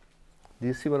 Do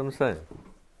you see what I'm saying?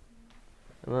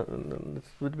 And it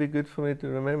would be good for me to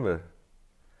remember.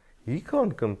 He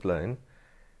can't complain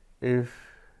if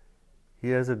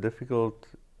he has a difficult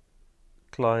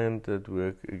client at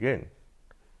work again.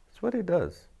 It's what he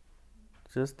does.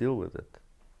 Just deal with it.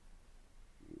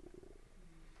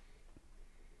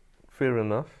 Fair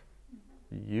enough.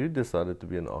 You decided to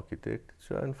be an architect. It's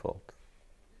your own fault.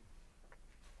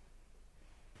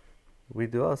 We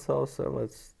do ourselves so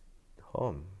much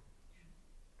harm.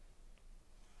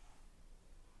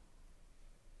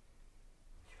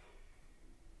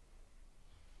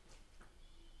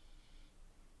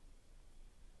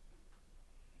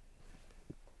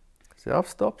 See, I've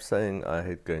stopped saying I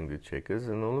hate going to Checkers,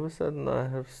 and all of a sudden I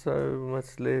have so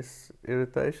much less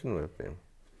irritation with them.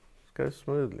 It goes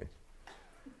smoothly.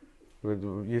 But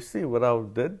you see, what I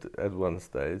did at one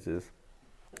stage is,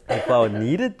 if I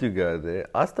needed to go there,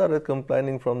 I started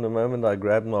complaining from the moment I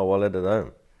grabbed my wallet at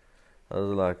home. I was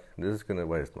like, this is going to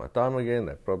waste my time again.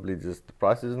 That probably just, the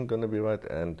price isn't going to be right.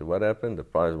 And what happened? The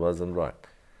price wasn't right.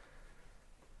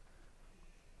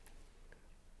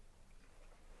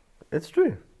 It's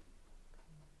true.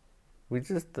 We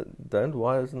just don't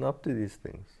wisen up to these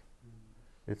things.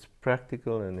 It's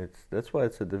practical, and that's why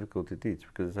it's so difficult to teach,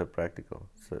 because it's so practical,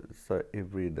 so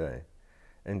every day.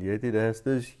 And yet it has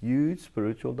this huge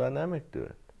spiritual dynamic to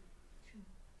it.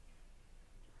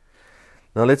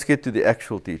 Now let's get to the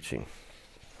actual teaching.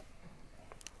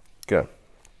 Go.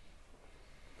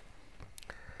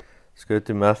 Let's go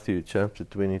to Matthew chapter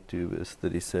 22, verse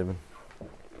 37.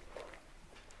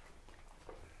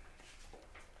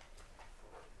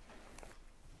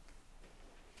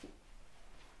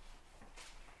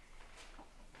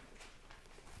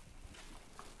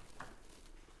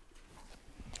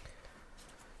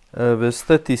 Verse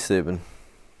 37.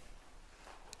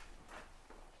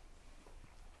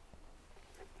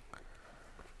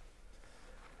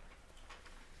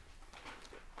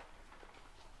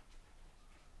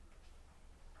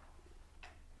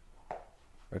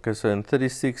 Okay, so in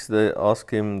 36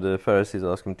 the Pharisees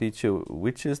ask him, Teacher,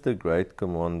 which is the great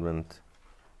commandment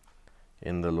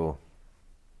in the law?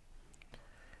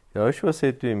 Yahushua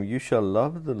said to him, You shall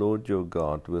love the Lord your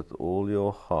God with all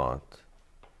your heart,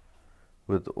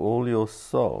 with all your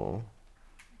soul,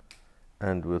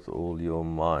 and with all your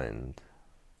mind.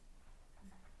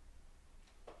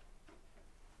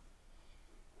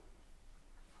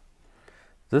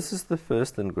 This is the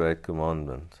first and great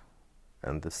commandment,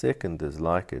 and the second is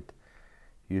like it.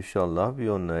 You shall love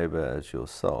your neighbor as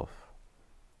yourself.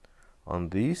 On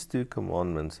these two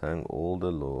commandments hang all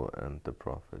the law and the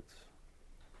prophets.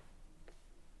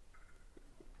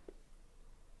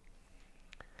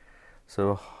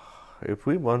 So, if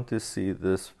we want to see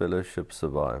this fellowship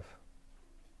survive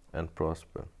and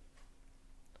prosper,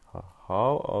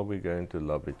 how are we going to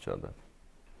love each other?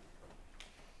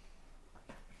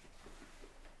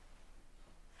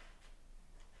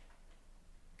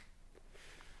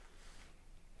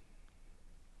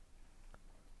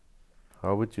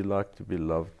 How would you like to be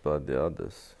loved by the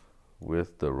others?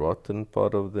 With the rotten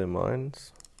part of their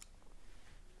minds?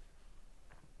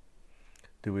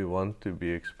 Do we want to be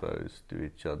exposed to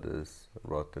each other's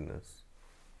rottenness?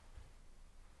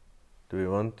 Do we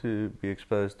want to be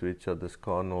exposed to each other's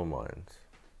carnal minds?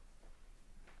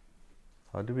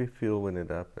 How do we feel when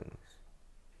it happens?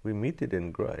 We meet it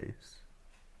in grace.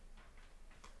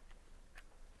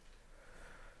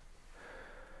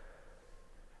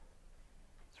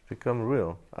 It's become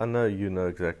real. I know you know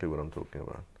exactly what I'm talking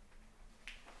about.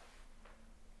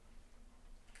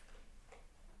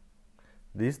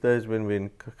 These days when we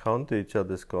encounter each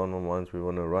other's carnal minds, we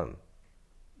want to run.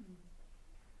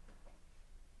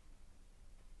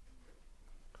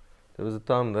 There was a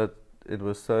time that it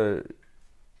was so...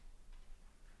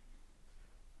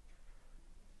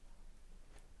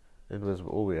 It was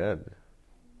all we had.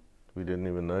 We didn't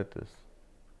even notice.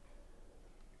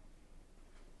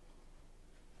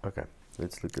 Okay,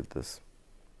 let's look at this.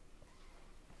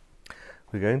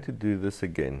 We're going to do this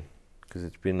again, because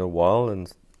it's been a while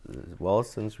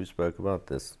since we spoke about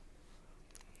this.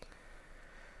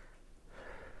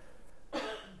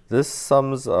 This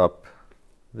sums up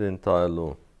the entire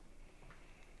law.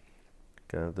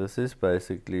 Okay, this is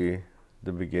basically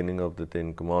the beginning of the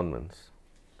 10 Commandments.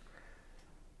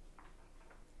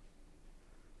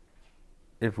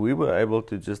 If we were able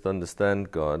to just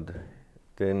understand God,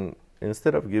 then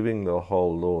instead of giving the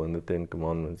whole law and the 10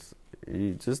 Commandments,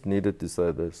 he just needed to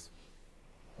say this.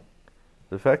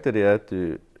 The fact that he had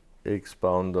to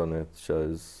expound on it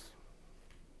shows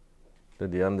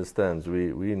that he understands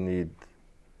we need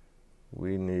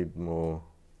more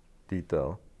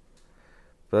detail.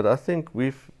 But I think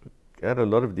we've had a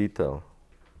lot of detail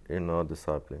in our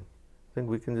discipling. I think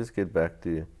we can just get back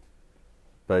to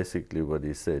basically what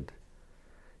he said.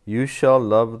 You shall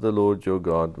love the Lord your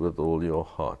God with all your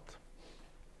heart.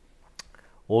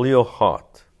 All your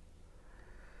heart.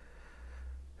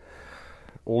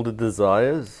 All the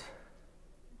desires,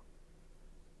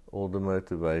 all the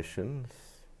motivations,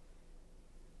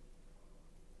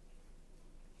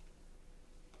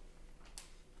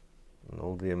 and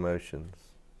all the emotions.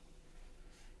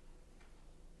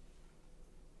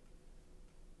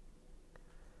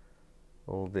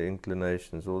 All the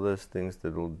inclinations, all those things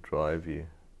that will drive you.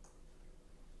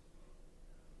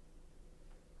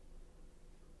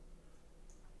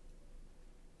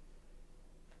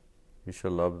 You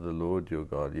shall love the Lord your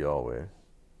God, Yahweh,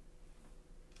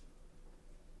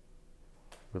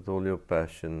 with all your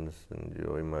passions and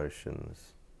your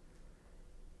emotions,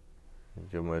 and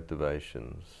your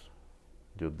motivations,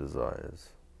 your desires.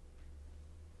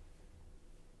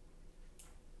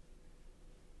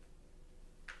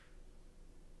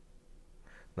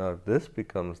 Now, if this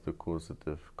becomes the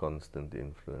causative constant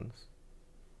influence,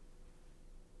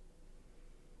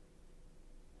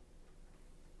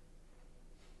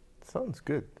 sounds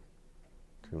good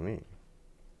to me.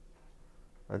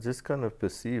 I just kind of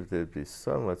perceive there'd be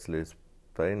so much less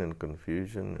pain and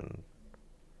confusion and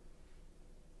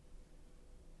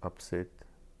upset.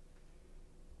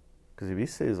 Because if he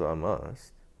says I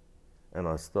must, and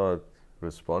I start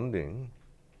responding,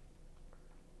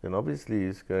 then obviously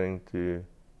he's going to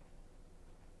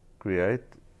create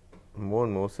more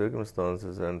and more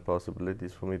circumstances and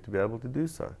possibilities for me to be able to do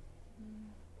so.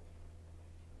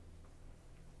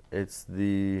 It's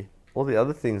all the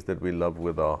other things that we love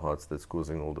with our hearts that's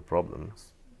causing all the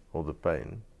problems, all the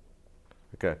pain.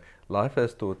 Okay, life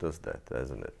has taught us that,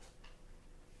 hasn't it?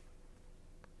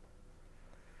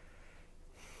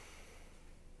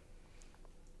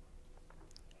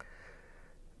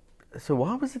 So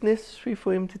why was it necessary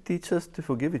for him to teach us to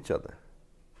forgive each other?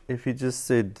 If he just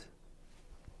said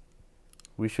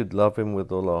we should love him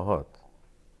with all our heart.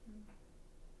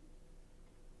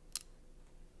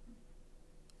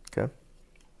 Okay.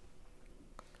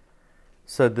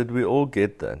 So did we all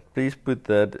get that? Please put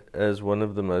that as one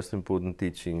of the most important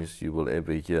teachings you will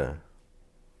ever hear.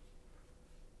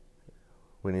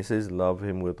 When he says love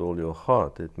him with all your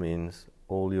heart, it means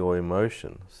all your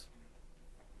emotions.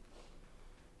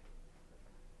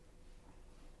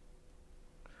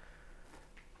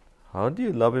 How do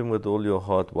you love him with all your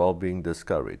heart while being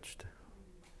discouraged?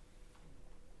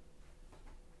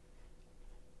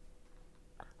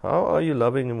 How are you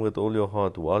loving him with all your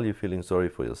heart while you're feeling sorry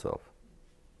for yourself?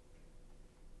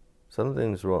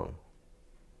 Something's wrong.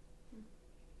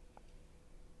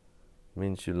 It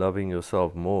means you're loving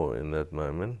yourself more in that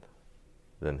moment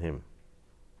than him.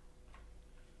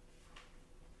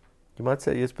 You might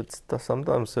say, yes, but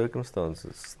sometimes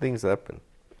circumstances, things happen.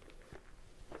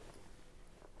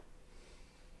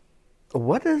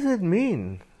 What does it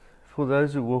mean for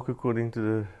those who walk according to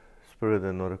the Spirit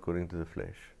and not according to the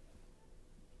flesh?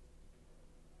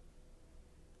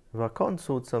 If I can't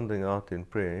sort something out in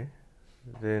prayer,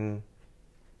 then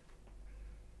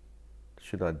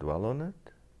should I dwell on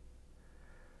it?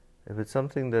 If it's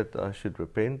something that I should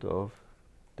repent of,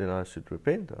 then I should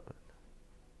repent of it.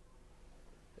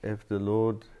 If the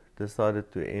Lord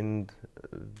decided to end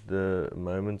the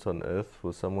moments on earth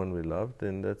for someone we love,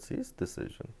 then that's his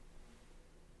decision.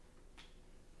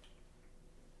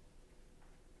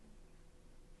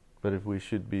 But if we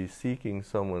should be seeking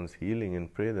someone's healing in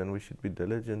prayer, then we should be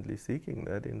diligently seeking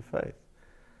that in faith.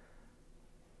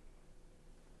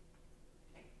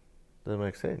 Does that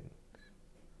make sense?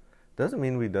 Doesn't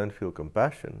mean we don't feel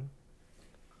compassion.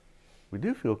 We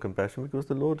do feel compassion because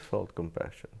the Lord felt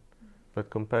compassion. But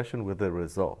compassion with a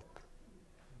result.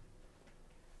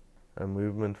 A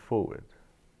movement forward.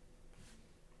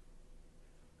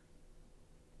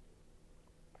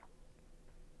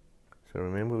 So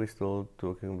remember, we're still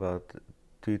talking about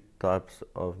two types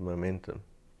of momentum.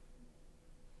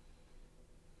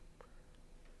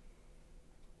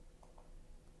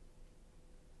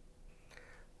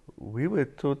 We were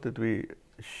taught that we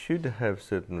should have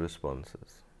certain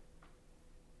responses.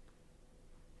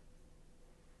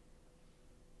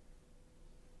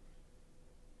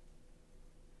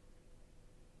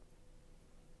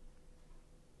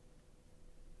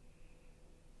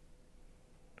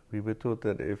 We were taught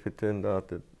that if it turned out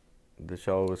that the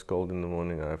shower was cold in the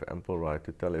morning, I have ample right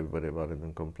to tell everybody about it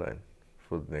and complain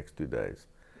for the next 2 days.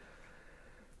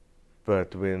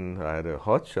 But when I had a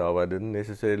hot shower, I didn't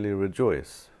necessarily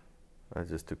rejoice. I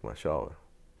just took my shower.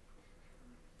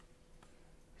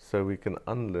 So we can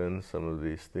unlearn some of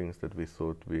these things that we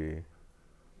thought we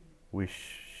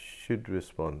should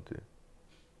respond to.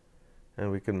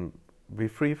 And we can be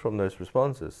free from those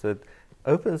responses. So it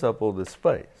opens up all the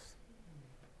space.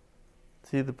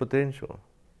 See the potential.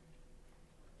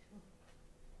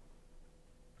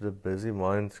 The busy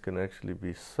minds can actually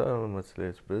be so much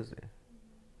less busy.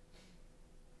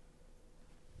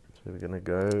 So we're going to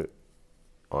go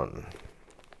on.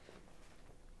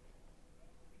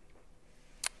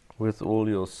 With all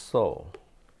your soul.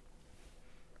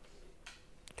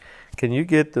 Can you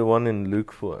get the one in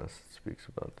Luke for us that speaks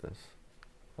about this?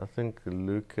 I think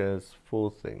Luke has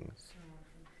 4 things.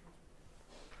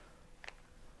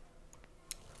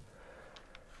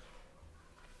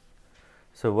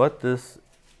 So what the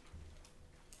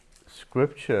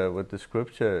scripture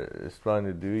is trying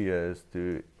to do here is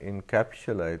to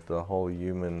encapsulate the whole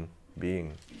human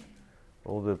being,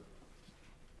 all the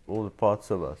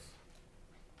parts of us,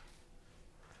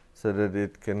 so that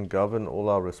it can govern all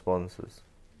our responses.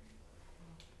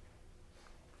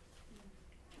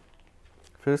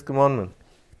 First commandment,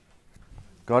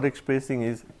 God expressing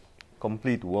His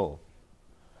complete will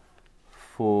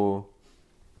for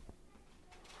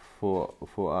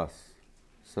us.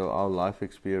 So our life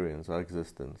experience, our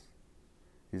existence.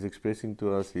 He's expressing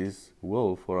to us His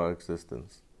will for our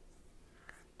existence.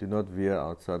 Do not veer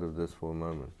outside of this for a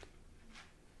moment.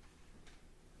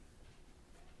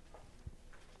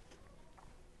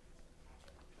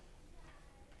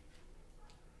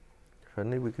 If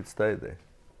only we could stay there.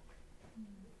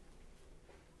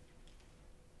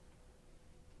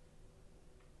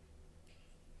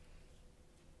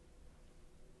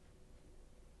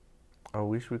 I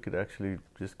wish we could actually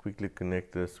just quickly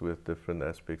connect this with different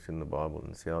aspects in the Bible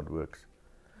and see how it works.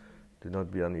 Do not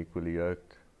be unequally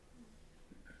yoked.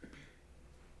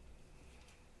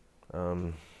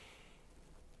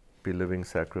 Be living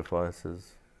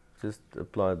sacrifices. Just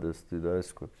apply this to those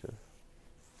scriptures.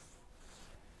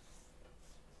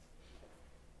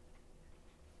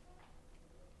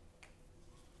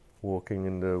 Walking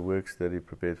in the works that He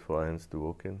prepared for our hands to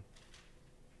walk in.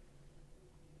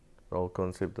 The whole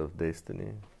concept of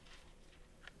destiny.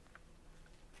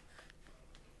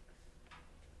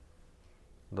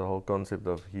 The whole concept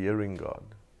of hearing God.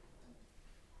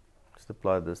 Just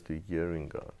apply this to hearing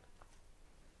God.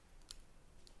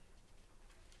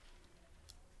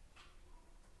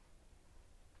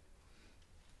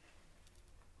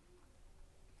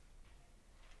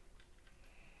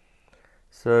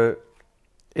 So,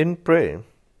 in prayer,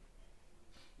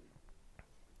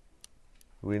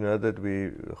 we know that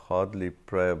we hardly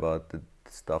pray about the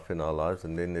stuff in our lives,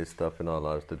 and then there's stuff in our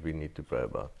lives that we need to pray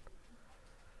about.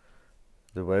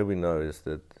 The way we know is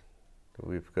that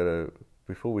we've got to,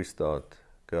 before we start,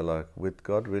 go like, would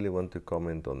God really want to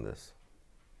comment on this?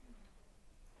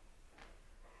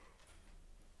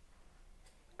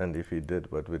 And if He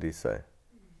did, what would He say?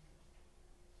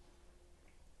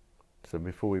 So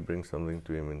before we bring something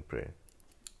to Him in prayer.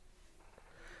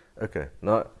 Okay,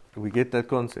 now we get that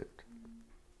concept.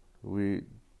 We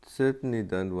certainly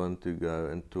don't want to go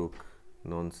and talk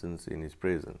nonsense in His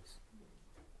presence.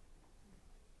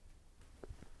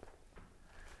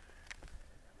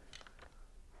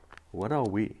 What are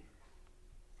we?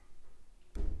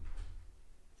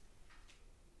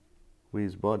 We're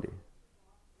His body.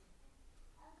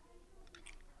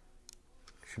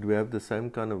 Should we have the same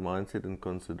kind of mindset and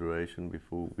consideration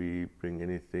before we bring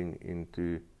anything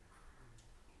into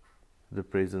the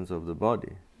presence of the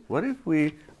body? What if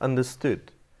we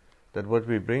understood that what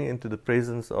we bring into the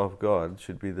presence of God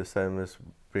should be the same as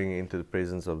bring into the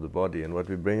presence of the body, and what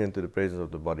we bring into the presence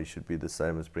of the body should be the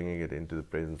same as bringing it into the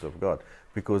presence of God,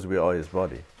 because we are His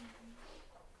body.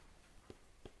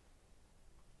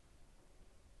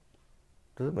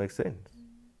 Does it make sense?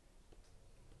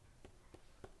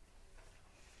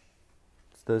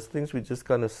 It's those things we just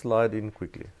kind of slide in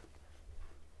quickly.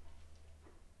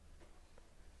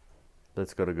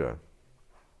 That's got to go.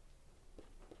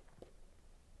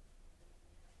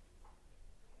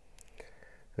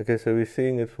 Okay, so we're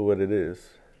seeing it for what it is.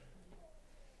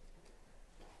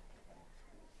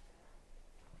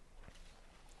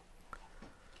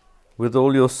 With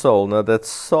all your soul. Now that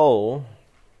soul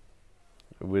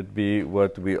would be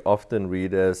what we often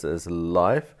read as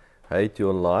life. Hate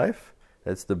your life.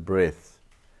 That's the breath.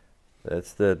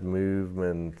 That's that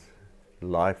movement,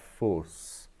 life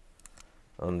force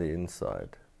on the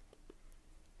inside.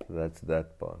 That's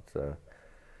that part. So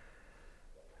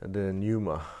the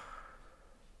pneuma.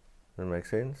 That make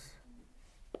sense?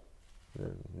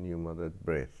 The pneuma, that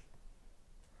breath.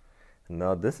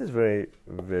 Now this is very,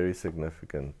 very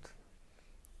significant,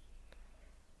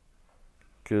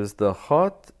 because the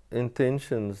heart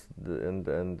intentions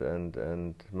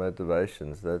and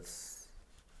motivations, that's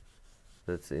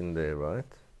in there, right?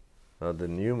 Now the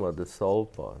pneuma, the soul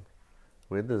part,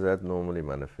 where does that normally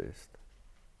manifest?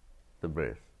 The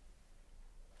breath.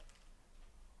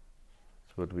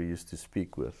 It's what we used to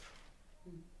speak with,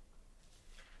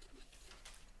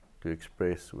 to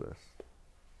express with,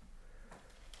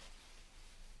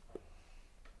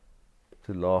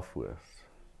 to laugh with,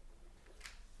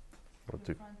 or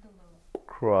to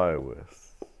cry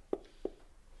with.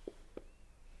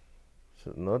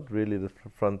 So not really the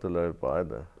frontal lobe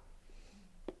either.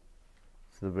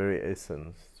 It's the very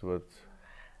essence. It's what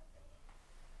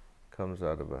comes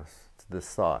out of us. It's the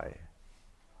sigh.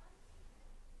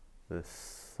 The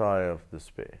sigh of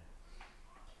despair.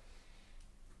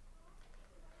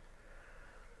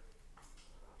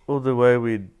 Or the way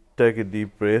we take a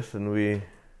deep breath and we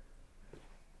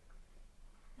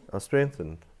are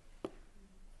strengthened.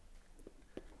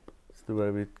 It's the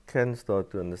way we can start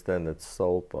to understand that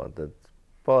soul part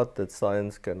that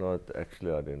science cannot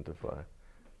actually identify.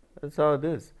 That's how it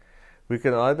is. We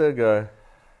can either go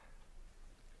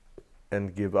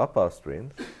and give up our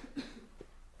strength.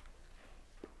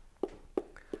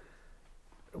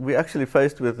 We're actually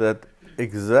faced with that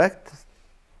exact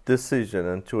decision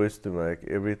and choice to make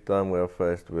every time we are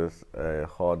faced with a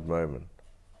hard moment.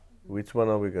 Which one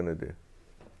are we going to do?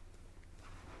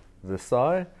 The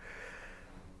sigh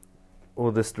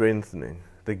or the strengthening?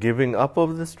 The giving up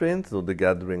of the strength or the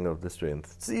gathering of the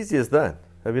strength? It's easy as that.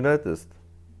 Have you noticed?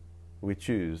 We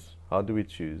choose. How do we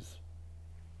choose?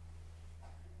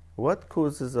 What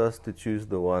causes us to choose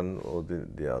the one or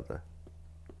the other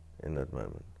in that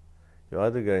moment? You're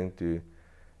either going to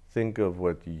think of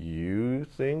what you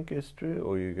think is true,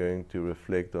 or you're going to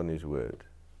reflect on His word.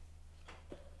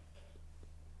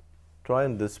 Try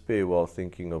and despair while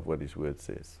thinking of what His word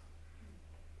says.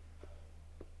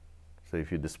 So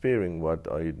if you're despairing, what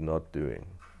are you not doing?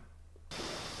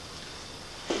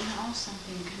 Can I ask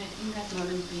something? Can it in that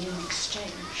moment be an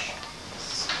exchange?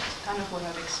 It's kind of what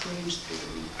I've experienced through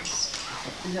the weeks.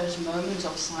 In those moments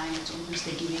of silence, almost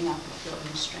the giving up of your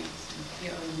own strength and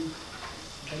your own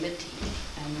ability,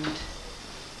 and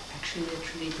actually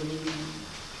literally believing in.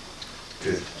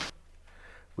 Good.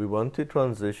 We want to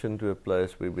transition to a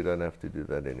place where we don't have to do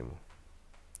that anymore,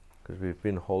 because we've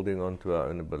been holding on to our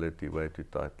own ability way too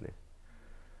tightly.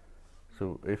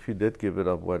 So if you did give it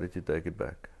up, why did you take it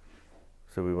back?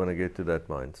 So we want to get to that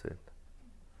mindset.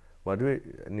 Why do we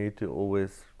need to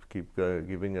always keep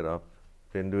giving it up,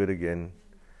 then do it again?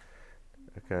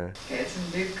 Okay. Okay, it's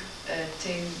in Luke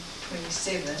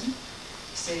 10:27.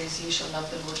 It says, "You shall love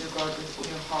the Lord your God with all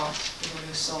your heart, with all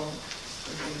your soul,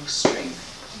 with all your strength,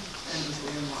 and with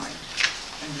all your mind,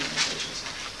 and your pleasures."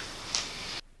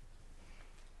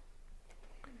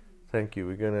 Thank you.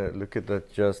 We're going to look at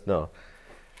that just now.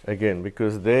 Again,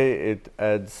 because there it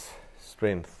adds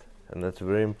strength, and that's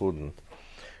very important.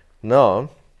 Now,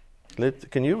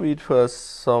 can you read for us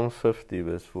Psalm 50,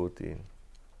 verse 14?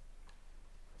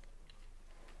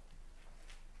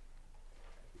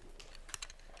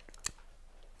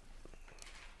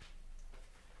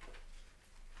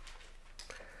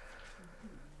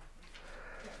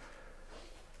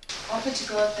 Offer to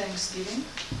God thanksgiving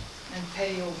and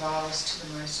pay your vows to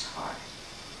the Most High.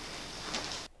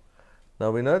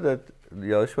 Now we know that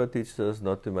Joshua teaches us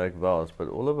not to make vows, but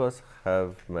all of us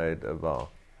have made a vow.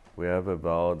 We have a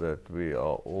vow that we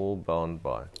are all bound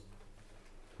by.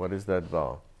 What is that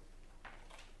vow?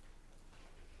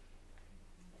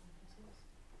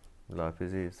 Life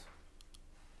is His.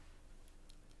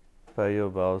 pay your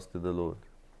vows to the Lord.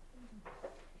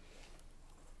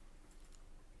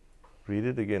 Read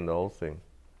it again, the whole thing.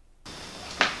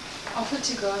 Offer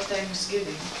to God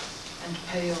thanksgiving and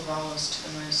pay your vows to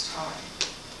the Most High.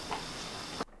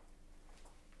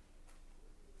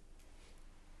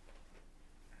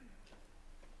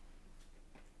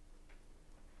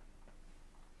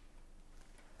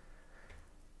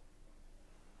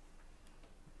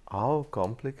 Our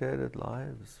complicated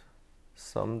lives,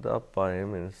 summed up by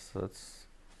him in such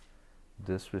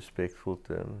disrespectful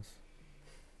terms.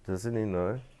 Doesn't he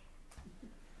know?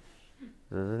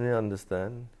 Doesn't he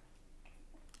understand?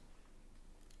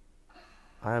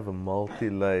 I have a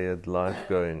multi-layered life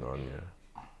going on here.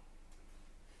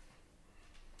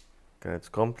 Okay, it's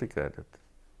complicated.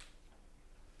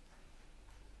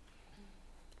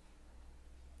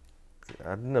 I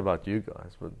don't know about you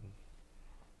guys, but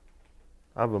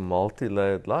I have a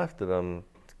multi-layered life that I'm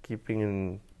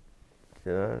keeping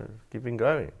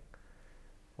going.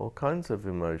 All kinds of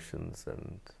emotions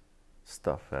and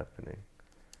stuff happening.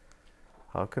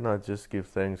 How can I just give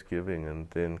thanksgiving and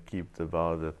then keep the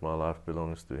vow that my life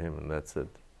belongs to Him, and that's it?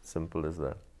 Simple as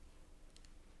that.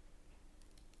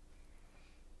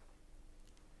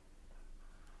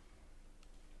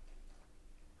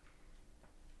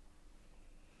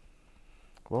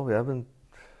 Well, we haven't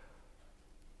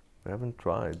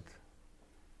tried.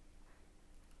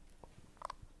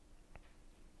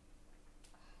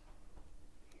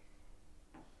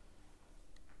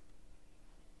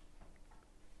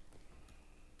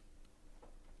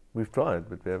 We've tried,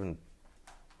 but we haven't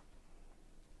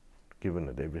given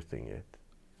it everything yet.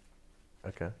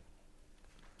 Okay.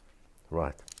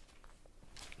 Right.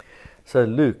 So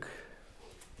Luke.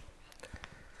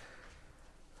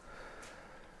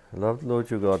 Love the Lord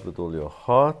your God with all your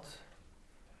heart,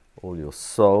 all your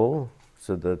soul,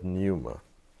 so that pneuma,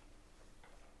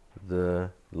 the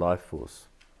life force,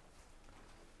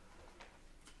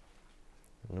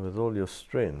 and with all your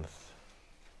strength,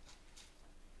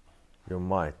 your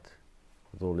might,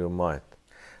 with all your might.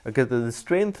 Okay, the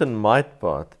strength and might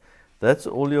part, that's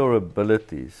all your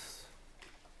abilities,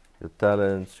 your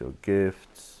talents, your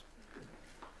gifts,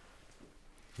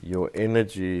 your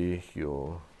energy,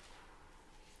 your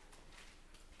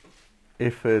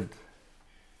effort.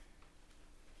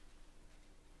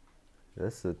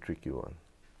 That's the tricky one.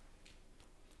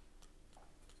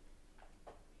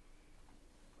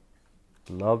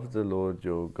 Love the Lord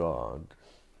your God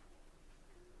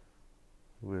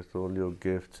with all your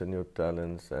gifts and your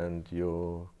talents and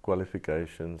your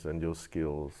qualifications and your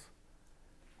skills.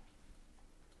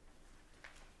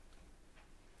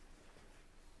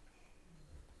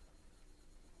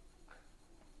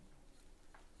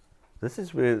 This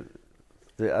is where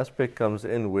the aspect comes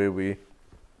in where we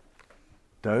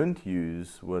don't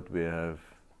use what we have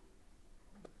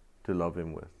to love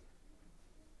Him with.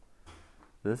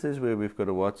 This is where we've got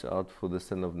to watch out for the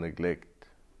sin of neglect.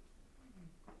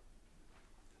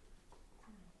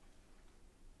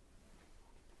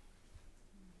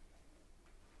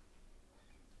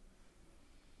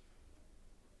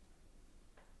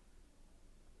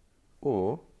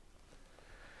 Or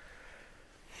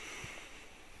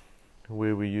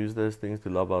where we use those things to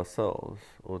love ourselves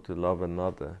or to love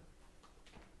another.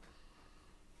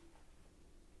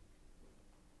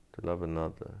 To love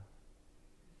another.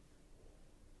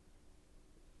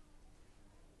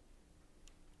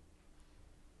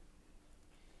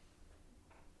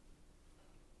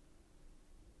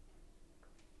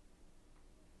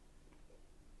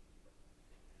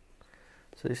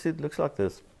 So you see, it looks like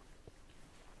this.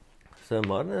 So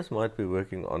Marnus might be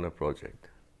working on a project.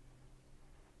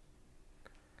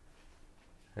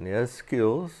 And he has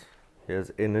skills, he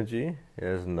has energy, he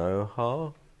has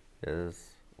know-how, he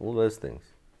has all those things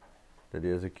that he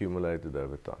has accumulated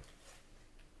over time.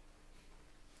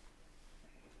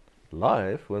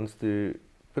 Life wants to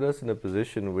put us in a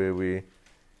position where we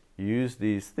use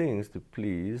these things to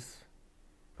please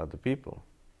other people.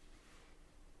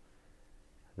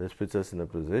 This puts us in a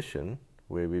position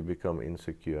where we become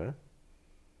insecure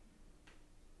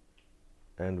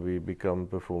and we become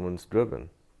performance driven.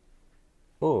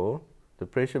 Or the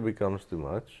pressure becomes too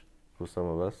much for some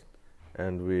of us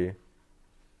and we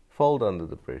fold under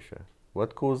the pressure.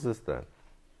 What causes that?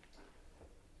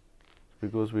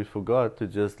 Because we forgot to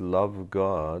just love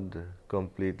God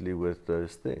completely with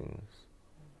those things.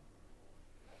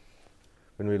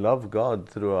 When we love God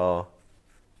through our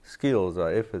skills,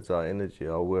 our efforts, our energy,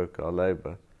 our work, our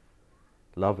labor,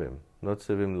 love Him, not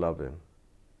serve Him, love Him,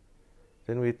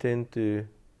 then we tend to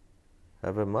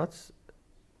have a much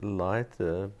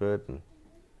lighter burden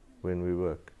when we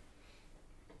work.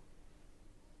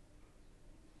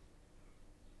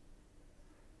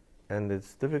 And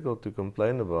it's difficult to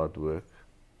complain about work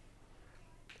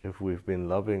if we've been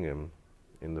loving Him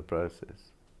in the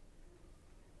process.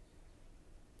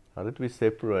 How did we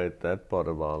separate that part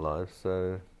of our lives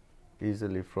so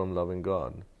easily from loving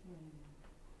God?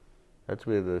 That's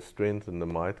where the strength and the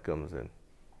might comes in.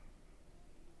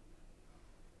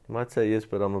 You might say, yes,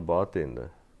 but I'm a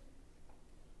bartender.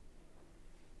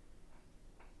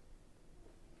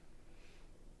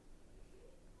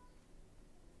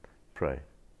 Pray.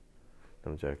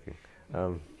 I'm joking.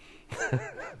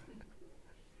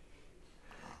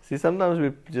 See, sometimes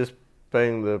we're just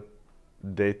paying the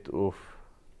debt off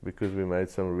because we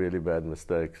made some really bad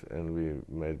mistakes and we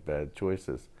made bad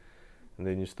choices. And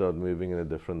then you start moving in a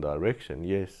different direction.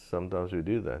 Yes, sometimes we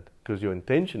do that. Because your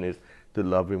intention is to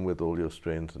love Him with all your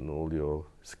strength and all your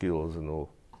skills and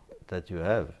all that you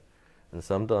have. And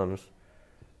sometimes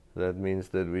that means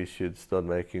that we should start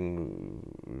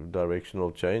making directional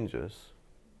changes.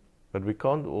 But we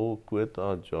can't all quit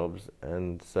our jobs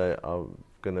and say, I'm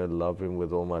going to love Him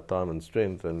with all my time and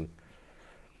strength and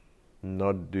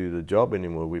not do the job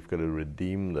anymore. We've got to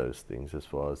redeem those things as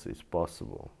far as is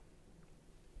possible.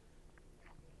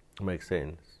 Makes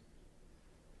sense.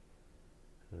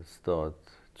 Start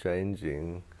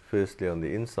changing, firstly on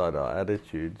the inside, our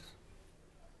attitudes.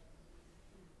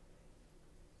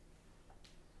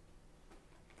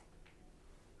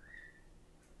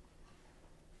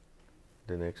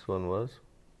 The next one was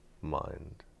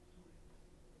mind.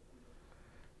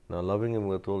 Now loving Him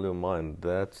with all your mind,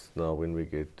 that's now when we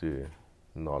get to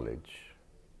knowledge.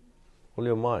 All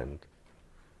your mind.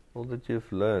 All that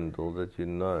you've learned, all that you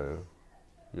know,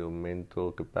 your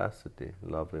mental capacity,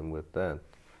 love Him with that.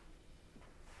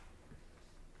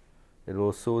 It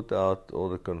will sort out all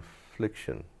the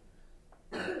confliction.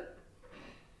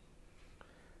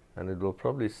 And it will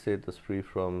probably set us free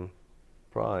from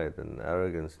pride and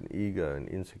arrogance and ego and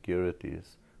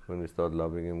insecurities when we start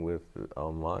loving Him with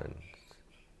our minds.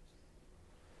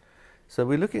 So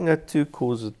we're looking at two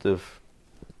causative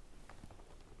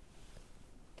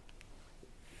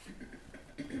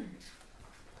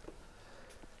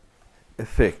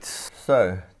effects.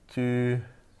 So, two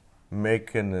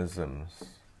mechanisms.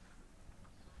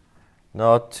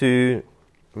 Now, to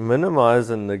minimize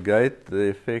and negate the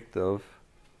effect of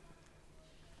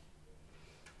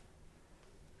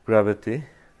gravity.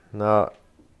 Now,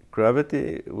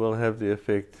 gravity will have the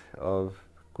effect of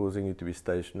causing you to be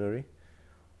stationary.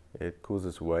 It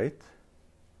causes weight.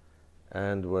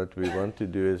 And what we want to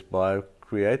do is, by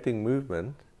creating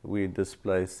movement, we're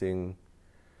displacing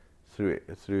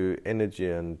through energy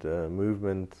and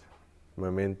movement,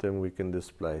 momentum, we can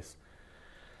displace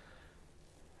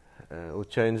or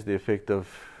change the effect of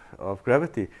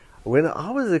gravity. When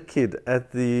I was a kid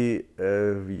at the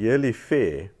yearly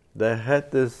fair, they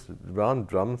had this round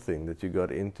drum thing that you got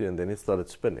into and then it started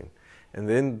spinning. And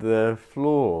then the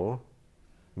floor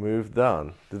moved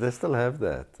down. Do they still have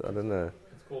that? I don't know.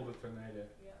 It's called a tornado.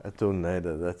 A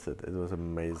tornado, that's it. It was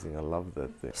amazing. I love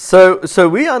that thing. So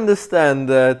we understand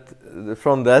that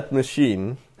from that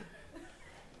machine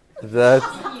that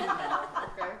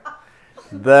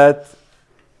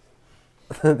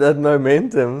that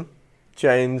momentum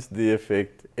changed the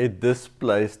effect. It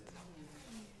displaced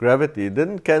gravity. It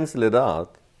didn't cancel it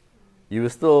out. You were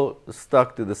still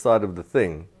stuck to the side of the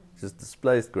thing. It just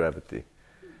displaced gravity.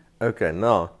 Okay,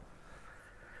 now.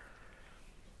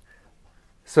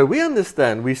 So we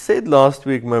understand, we said last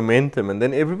week momentum, and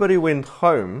then everybody went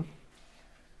home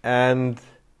and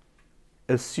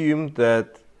assumed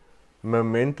that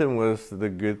momentum was the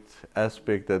good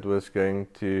aspect that was going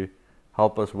to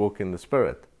help us walk in the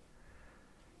Spirit.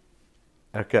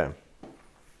 Okay.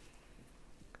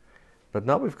 But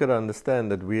now we've got to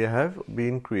understand that we have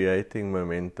been creating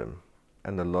momentum,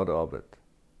 and a lot of it.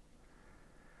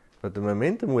 But the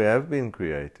momentum we have been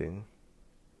creating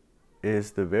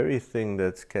is the very thing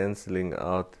that's cancelling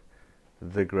out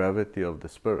the gravity of the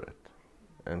Spirit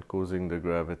and causing the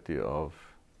gravity of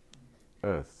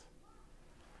earth.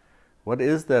 What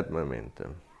is that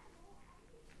momentum?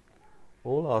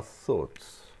 All our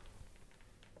thoughts.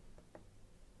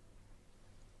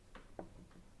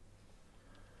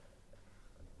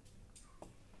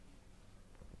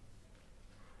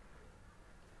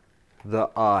 The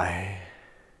I.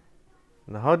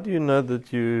 Now, how do you know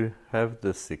that you have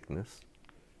this sickness?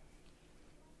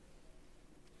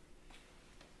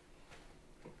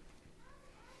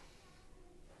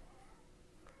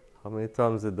 How many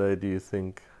times a day do you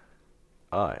think,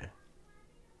 I?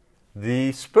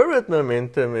 The spirit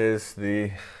momentum is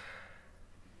the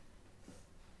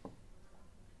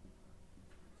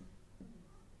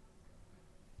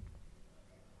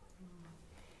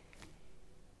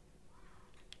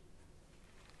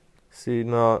See,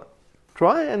 now,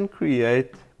 try and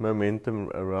create momentum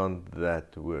around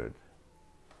that word.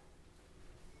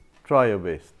 Try your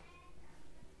best.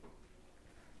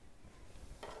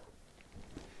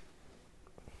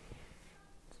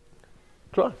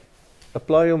 Try.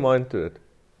 Apply your mind to it.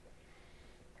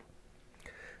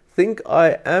 Think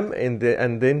I am and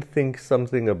then think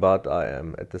something about I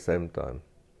am at the same time.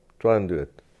 Try and do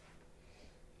it.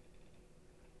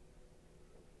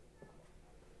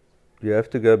 You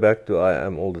have to go back to I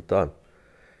am all the time.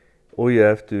 Or you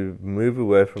have to move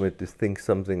away from it to think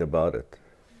something about it.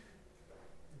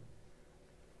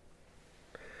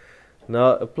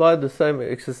 Now apply the same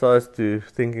exercise to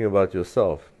thinking about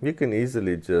yourself. You can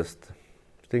easily just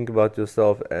think about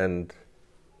yourself and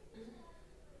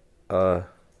as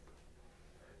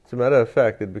a matter of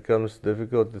fact, it becomes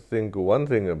difficult to think one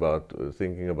thing about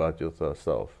thinking about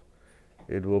yourself.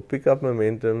 It will pick up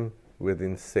momentum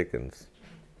within seconds.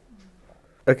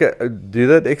 Okay, do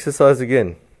that exercise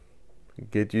again.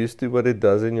 Get used to what it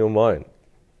does in your mind.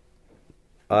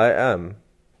 I am,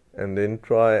 and then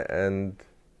try and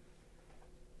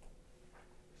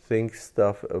think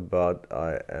stuff about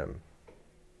I am.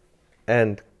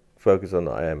 And focus on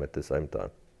I am at the same time.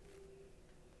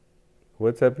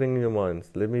 What's happening in your mind?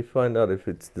 Let me find out if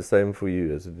it's the same for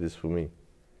you as it is for me.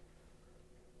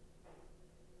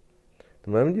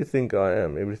 The moment you think I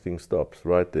am, everything stops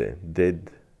right there. Dead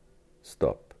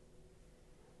stop.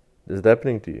 Is it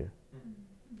happening to you?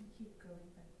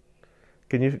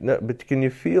 Can you? No, but can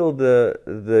you feel the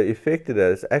effect of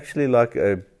that? It's actually like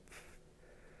a.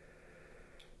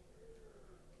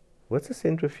 What's a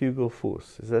centrifugal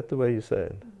force? Is that the way you say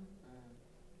it?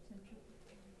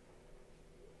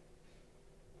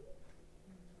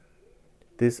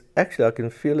 There's actually, I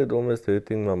can feel it almost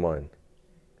hurting my mind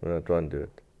when I try and do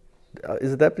it.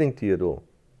 Is it happening to you at all?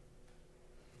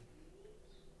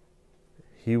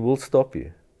 He will stop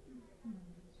you.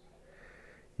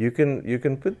 You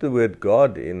can put the word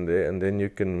God in there and then you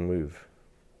can move.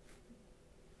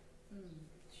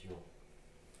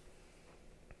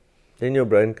 Then your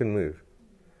brain can move.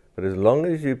 But as long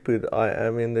as you put I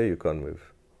am in there, you can't move.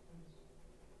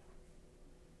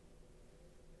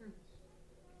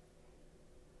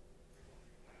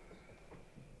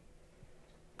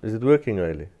 Is it working,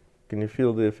 Ailey? Can you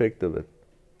feel the effect of it?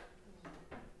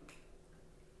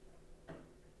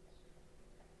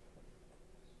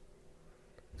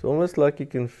 It's almost like you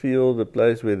can feel the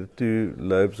place where the two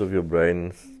lobes of your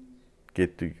brain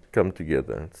get to come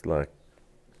together. It's like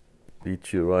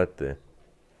reach you right there.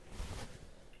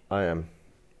 I am.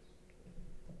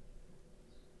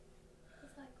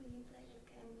 It's like when you play that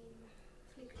game, you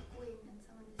flick a coin and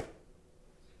someone just...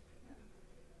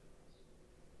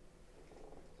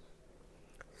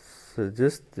 So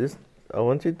just, I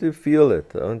want you to feel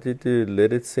it. I want you to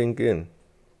let it sink in.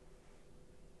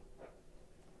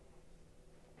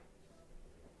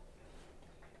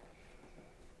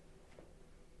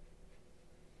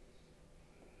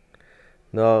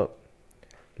 Now,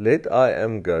 let I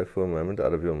am go for a moment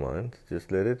out of your mind.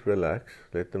 Just let it relax.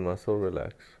 Let the muscle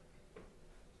relax.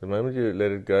 The moment you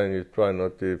let it go and you try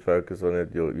not to focus on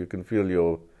it, you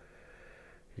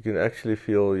can actually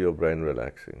feel your brain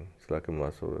relaxing. It's like a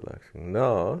muscle relaxing.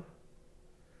 Now,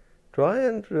 try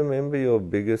and remember your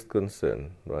biggest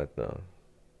concern right now.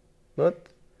 Not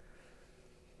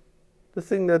the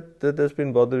thing that has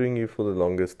been bothering you for the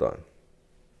longest time.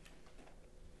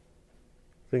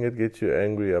 Thing that gets you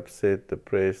angry, upset,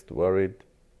 depressed, worried.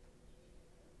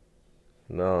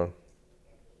 Now,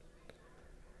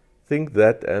 think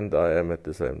that and I am at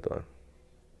the same time.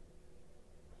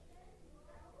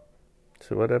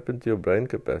 So what happened to your brain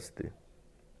capacity?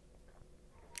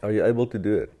 Are you able to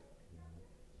do it?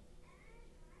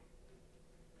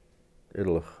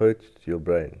 It'll hurt your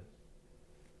brain.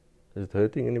 Is it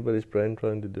hurting anybody's brain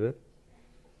trying to do it?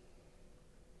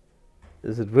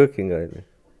 Is it working, Ailey?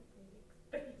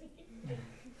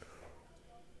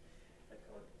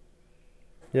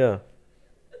 Yeah.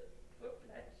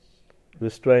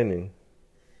 Restraining.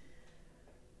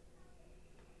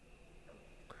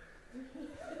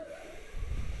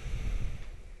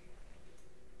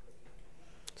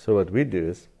 So what we do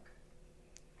is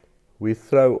we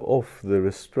throw off the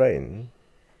restraint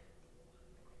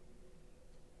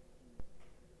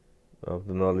of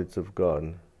the knowledge of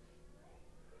God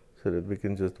so that we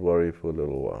can just worry for a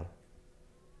little while.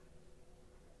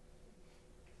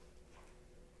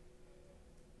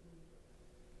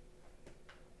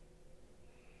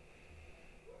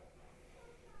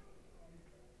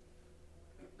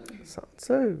 It sounds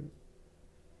so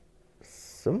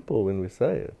simple when we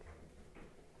say it.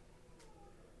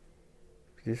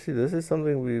 You see, this is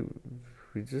something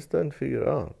we just don't figure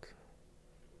out.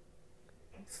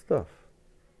 stuff.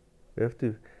 We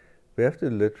have to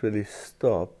literally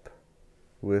stop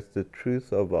with the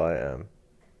truth of I am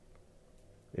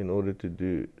in order to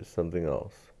do something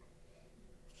else.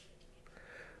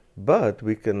 But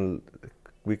we can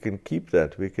keep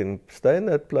that. We can stay in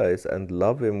that place and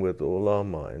love Him with all our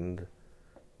mind,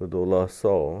 with all our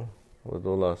soul, with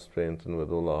all our strength, and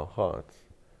with all our hearts.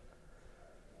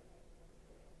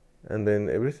 And then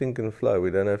everything can flow.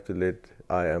 We don't have to let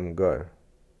I am go.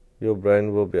 Your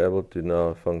brain will be able to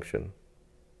now function.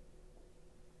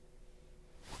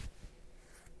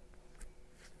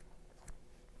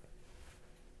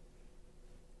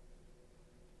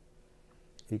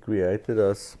 He created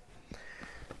us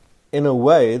in a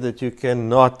way that you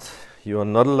are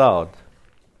not allowed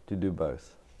to do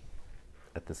both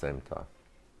at the same time.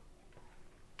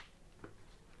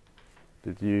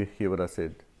 Did you hear what I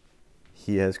said?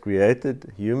 He has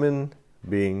created human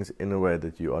beings in a way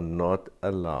that you are not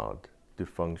allowed to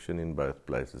function in both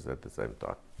places at the same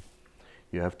time.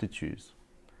 You have to choose.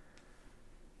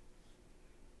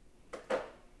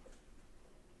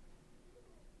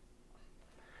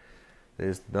 There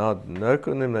is now no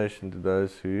condemnation to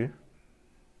those who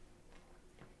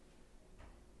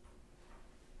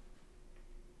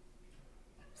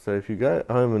So if you go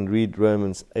home and read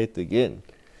Romans 8 again,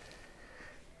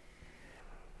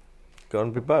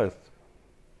 can't be both.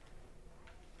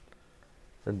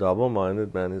 A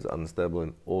double-minded man is unstable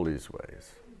in all his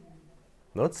ways.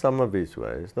 Not some of his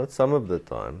ways, not some of the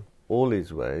time, all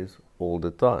his ways, all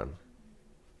the time.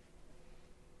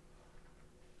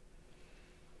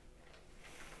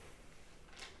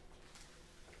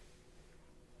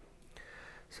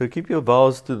 So keep your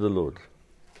vows to the Lord.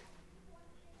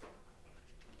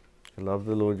 Love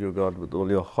the Lord your God with all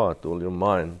your heart, all your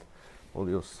mind, all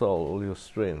your soul, all your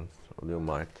strength, all your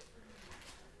might.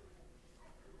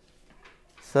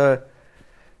 So,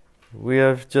 we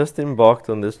have just embarked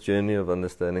on this journey of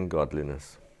understanding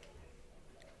godliness.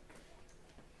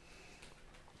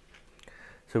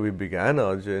 So we began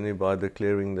our journey by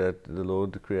declaring that the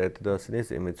Lord created us in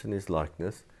His image and His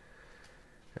likeness,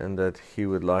 and that He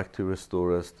would like to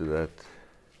restore us to that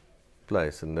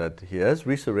place, and that He has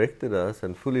resurrected us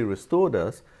and fully restored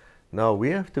us. Now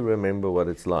we have to remember what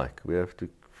it's like. We have to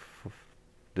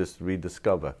just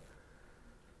rediscover.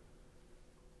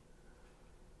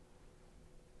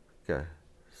 Okay,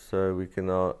 so we can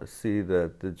now see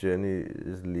that the journey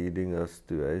is leading us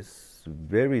to a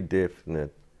very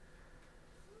definite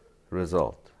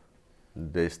result,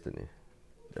 destination.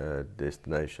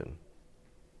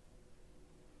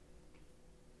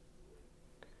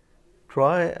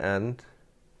 Try and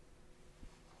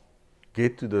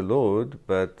get to the Lord,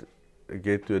 but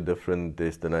get to a different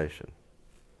destination.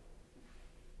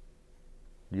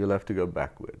 You'll have to go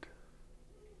backward.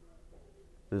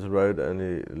 This road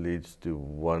only leads to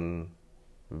one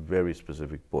very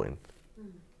specific point.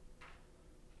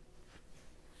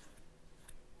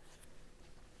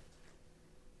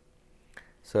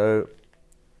 So,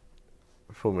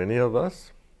 for many of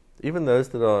us, even those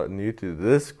that are new to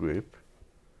this group,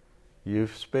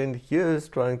 you've spent years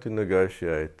trying to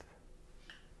negotiate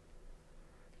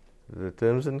the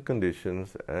terms and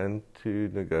conditions, and to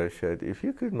negotiate if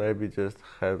you could maybe just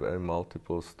have a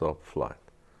multiple stop flight.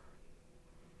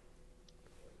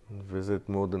 Visit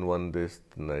more than one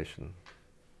destination.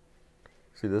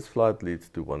 See, this flight leads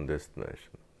to one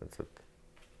destination. That's it.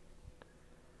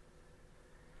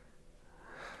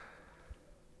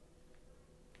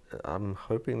 I'm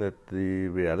hoping that the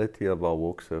reality of our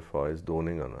walk so far is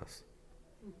dawning on us.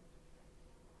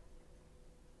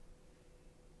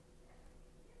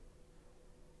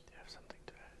 Do you have something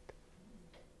to add?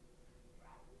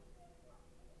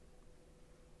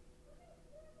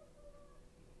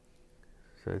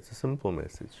 So it's a simple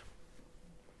message.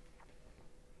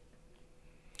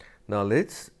 Now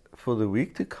for the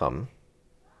week to come,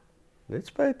 let's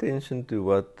pay attention to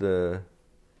what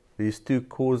these two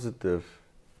causative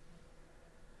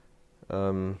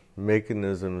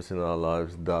mechanisms in our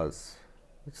lives does.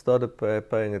 Let's start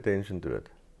paying attention to it.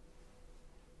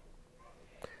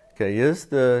 Okay, here's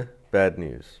the bad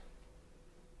news.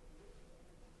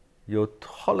 Your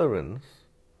tolerance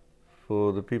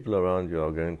for the people around you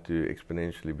are going to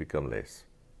exponentially become less.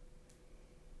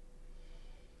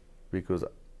 Because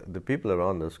the people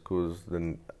around us cause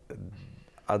the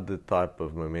other type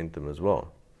of momentum as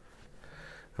well.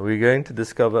 We're going to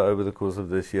discover over the course of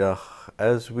this year,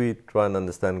 as we try and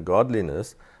understand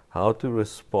godliness, how to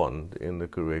respond in the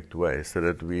correct way so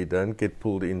that we don't get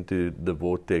pulled into the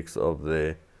vortex of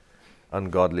the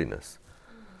ungodliness.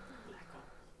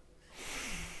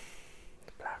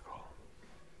 Black hole.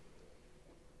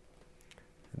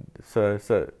 So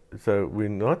So we're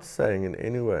not saying in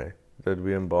any way that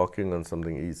we're embarking on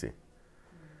something easy.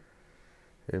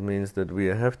 It means that we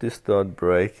have to start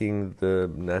breaking the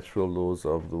natural laws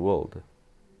of the world.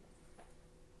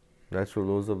 Natural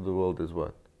laws of the world is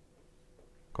what?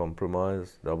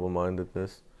 Compromise,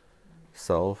 double-mindedness,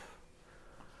 self.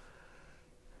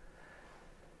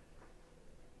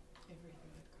 Everything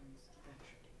that comes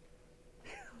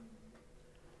naturally.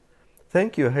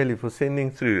 Thank you, Hayley, for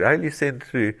sending through. Hayley sent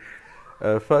through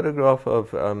a photograph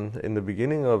of, in the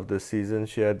beginning of the season,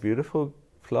 she had beautiful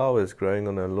flowers growing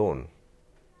on her lawn.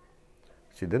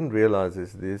 She didn't realize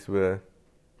these were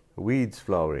weeds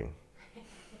flowering.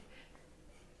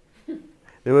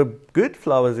 There were good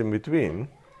flowers in between.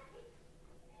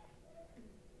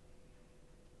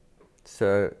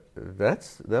 So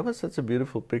that was such a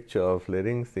beautiful picture of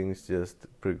letting things just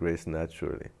progress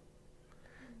naturally.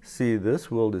 See, this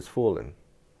world is fallen.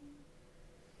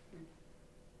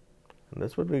 And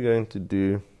that's what we're going to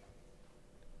do.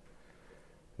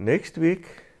 Next week,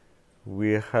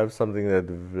 we have something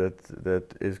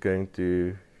that is going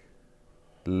to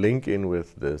link in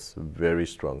with this very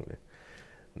strongly.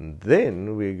 And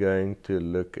then we're going to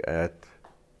look at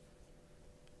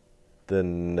the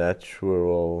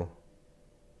natural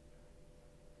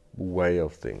way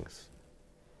of things.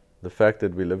 The fact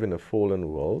that we live in a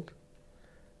fallen world,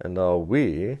 and how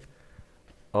we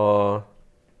are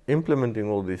implementing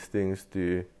all these things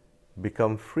to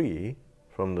become free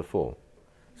from the fall.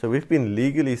 So we've been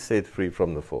legally set free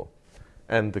from the fall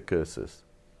and the curses.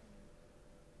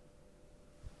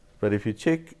 But if you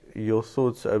check your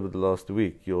thoughts over the last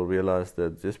week, you'll realize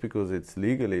that just because it's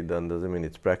legally done doesn't mean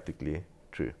it's practically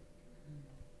true.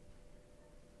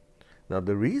 Now,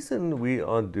 the reason we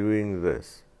are doing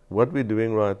this, what we're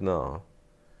doing right now,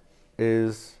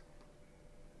 is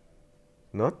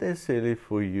not necessarily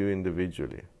for you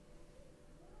individually.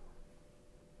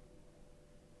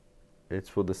 It's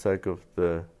for the sake of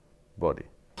the body.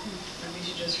 Maybe you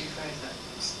should just rephrase that.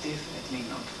 It's definitely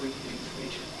not for you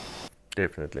individually.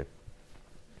 Definitely.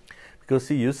 Because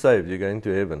see, you're saved, you're going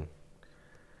to heaven.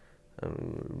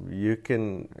 You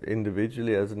can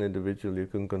individually, as an individual, you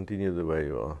can continue the way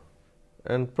you are.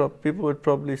 And people would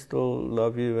probably still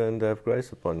love you and have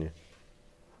grace upon you.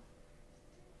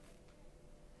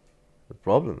 The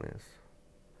problem is,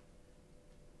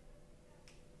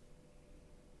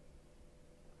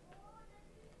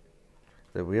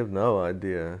 that we have no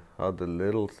idea how the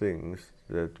little things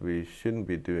that we shouldn't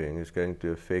be doing is going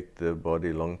to affect the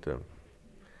body long term.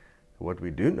 What we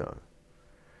do know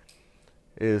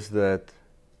is that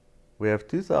we have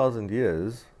 2,000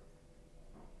 years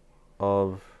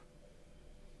of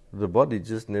the body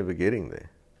just never getting there.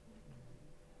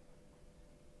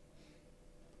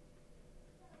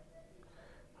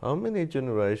 How many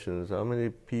generations, how many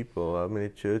people, how many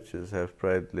churches have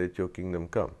prayed, let your kingdom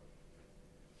come?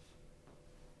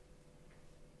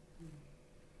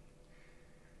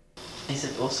 Is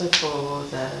it also for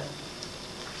the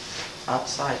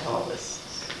outside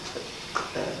harvest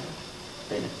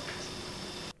benefit?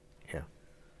 Yeah.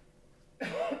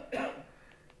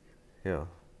 Yeah.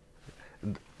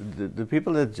 The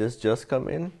people that just come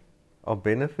in are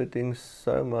benefiting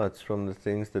so much from the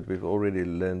things that we've already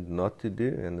learned not to do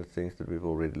and the things that we've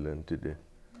already learned to do.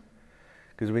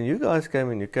 Because when you guys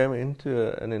came in, you came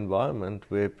into an environment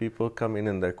where people come in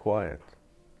and they're quiet.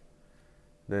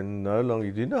 They're no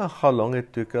longer... Do you know how long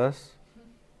it took us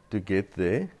to get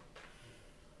there?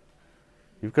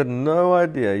 You've got no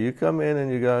idea. You come in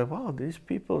and you go, wow, these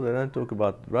people, they don't talk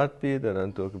about rugby, they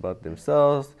don't talk about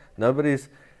themselves. Nobody's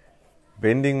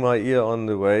bending my ear on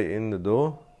the way in the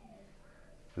door.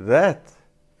 That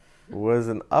was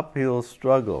an uphill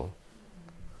struggle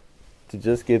to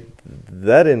just get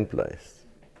that in place.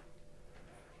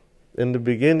 In the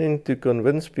beginning, to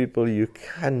convince people you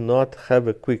cannot have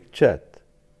a quick chat.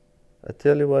 I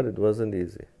tell you what, it wasn't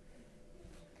easy.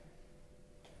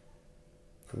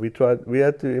 We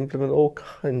had to implement all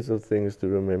kinds of things to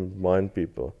remind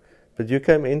people. But you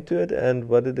came into it, and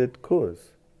what did it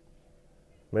cause?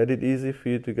 Made it easy for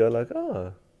you to go like,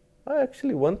 I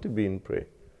actually want to be in prayer.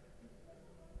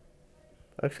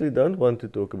 I actually don't want to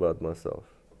talk about myself.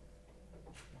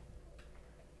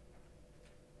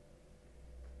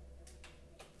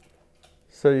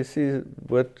 So you see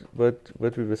what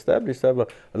we've established. A lot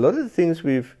of the things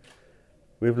we've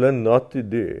learned not to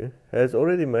do has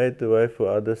already made the way for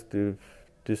others to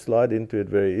slide into it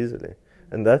very easily.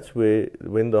 And that's where,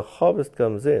 when the harvest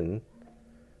comes in,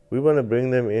 we want to bring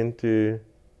them into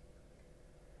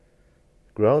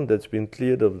ground that's been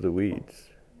cleared of the weeds.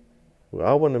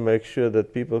 I want to make sure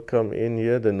that people come in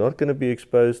here, they're not going to be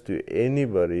exposed to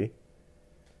anybody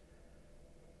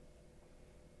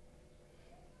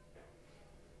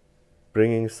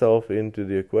bringing self into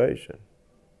the equation,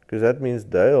 because that means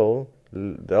they'll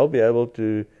be able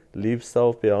to leave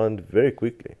self behind very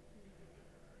quickly.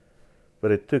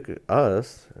 But it took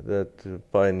us, that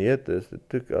pioneered this, it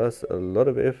took us a lot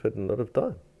of effort and a lot of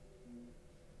time.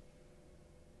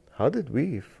 How did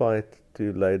we fight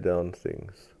to lay down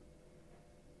things?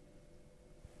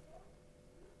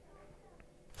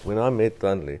 When I met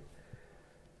Dunley,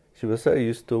 she was so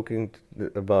used to talking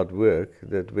about work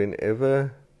that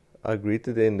whenever I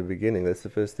greeted her in the beginning, that's the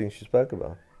first thing she spoke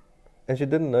about. And she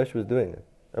didn't know she was doing it.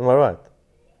 Am I right?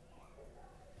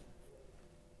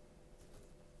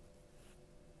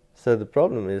 So the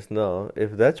problem is now,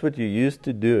 if that's what you're used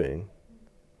to doing,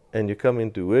 and you come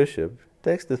into worship, it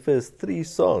takes the first 3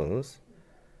 songs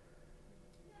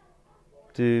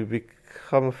to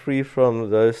become free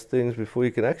from those things before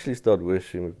you can actually start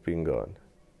worshiping God.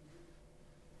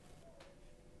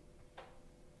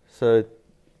 So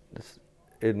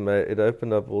it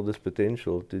opened up all this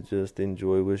potential to just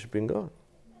enjoy worshiping God.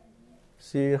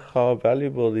 See how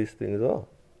valuable these things are.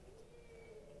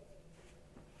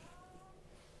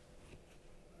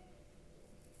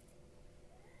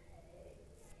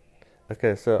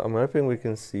 Okay, so I'm hoping we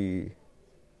can see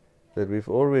that we've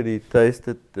already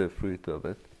tasted the fruit of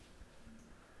it.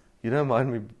 You don't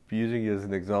mind me using you as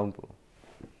an example.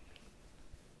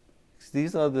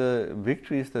 These are the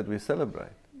victories that we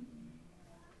celebrate.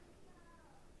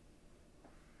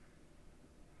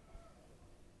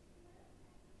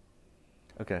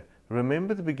 Okay,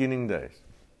 remember the beginning days.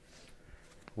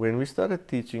 When we started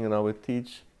teaching, and I would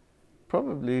teach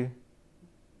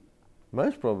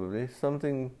most probably,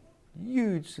 something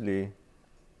hugely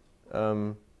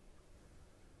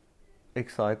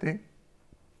exciting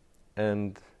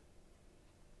and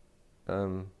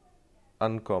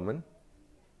uncommon.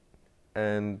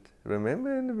 And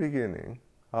remember in the beginning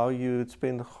how you would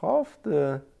spend half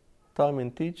the time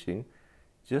in teaching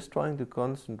just trying to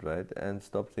concentrate and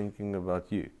stop thinking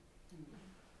about you.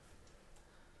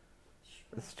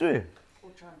 It's true. Or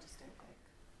trying to stay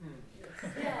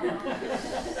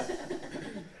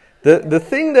back. The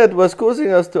thing that was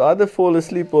causing us to either fall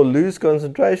asleep or lose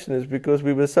concentration is because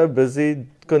we were so busy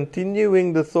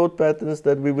continuing the thought patterns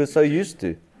that we were so used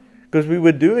to, because we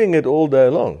were doing it all day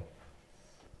long.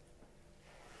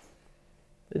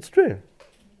 It's true.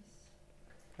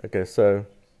 Okay, so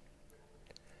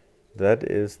that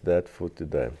is that for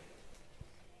today.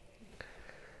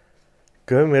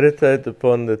 Go meditate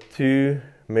upon the 2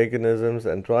 mechanisms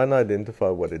and try and identify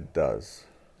what it does.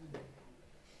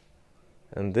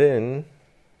 And then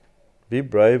be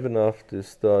brave enough to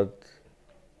start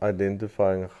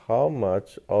identifying how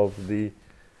much of the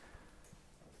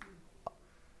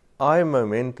I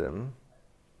momentum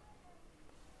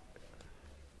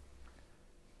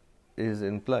is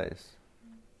in place.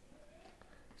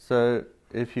 So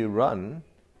if you run,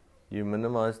 you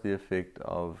minimize the effect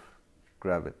of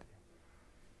gravity.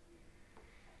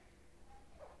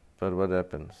 But what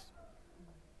happens?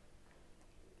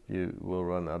 You will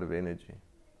run out of energy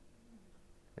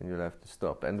and you'll have to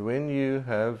stop. And when you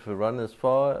have run as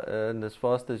far and as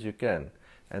fast as you can,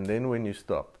 and then when you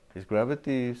stop, is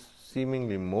gravity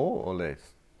seemingly more or less?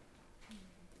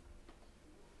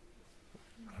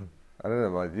 I don't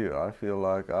know about you, I feel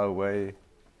like I weigh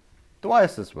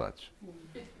twice as much.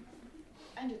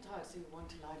 And you're tired, so you want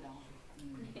to lie down.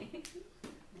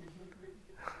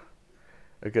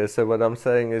 Okay, so what I'm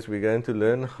saying is we're going to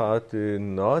learn how to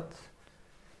not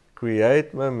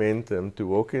create momentum to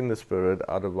walk in the Spirit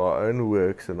out of our own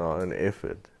works and our own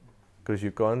effort, because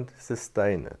you can't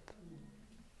sustain it.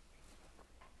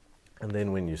 And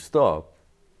then when you stop,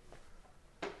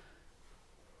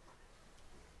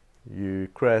 you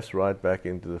crash right back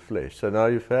into the flesh. So now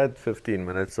you've had 15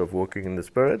 minutes of walking in the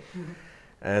Spirit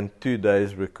and 2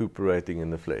 days recuperating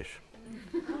in the flesh.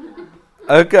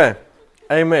 Okay,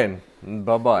 amen.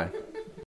 Bye-bye.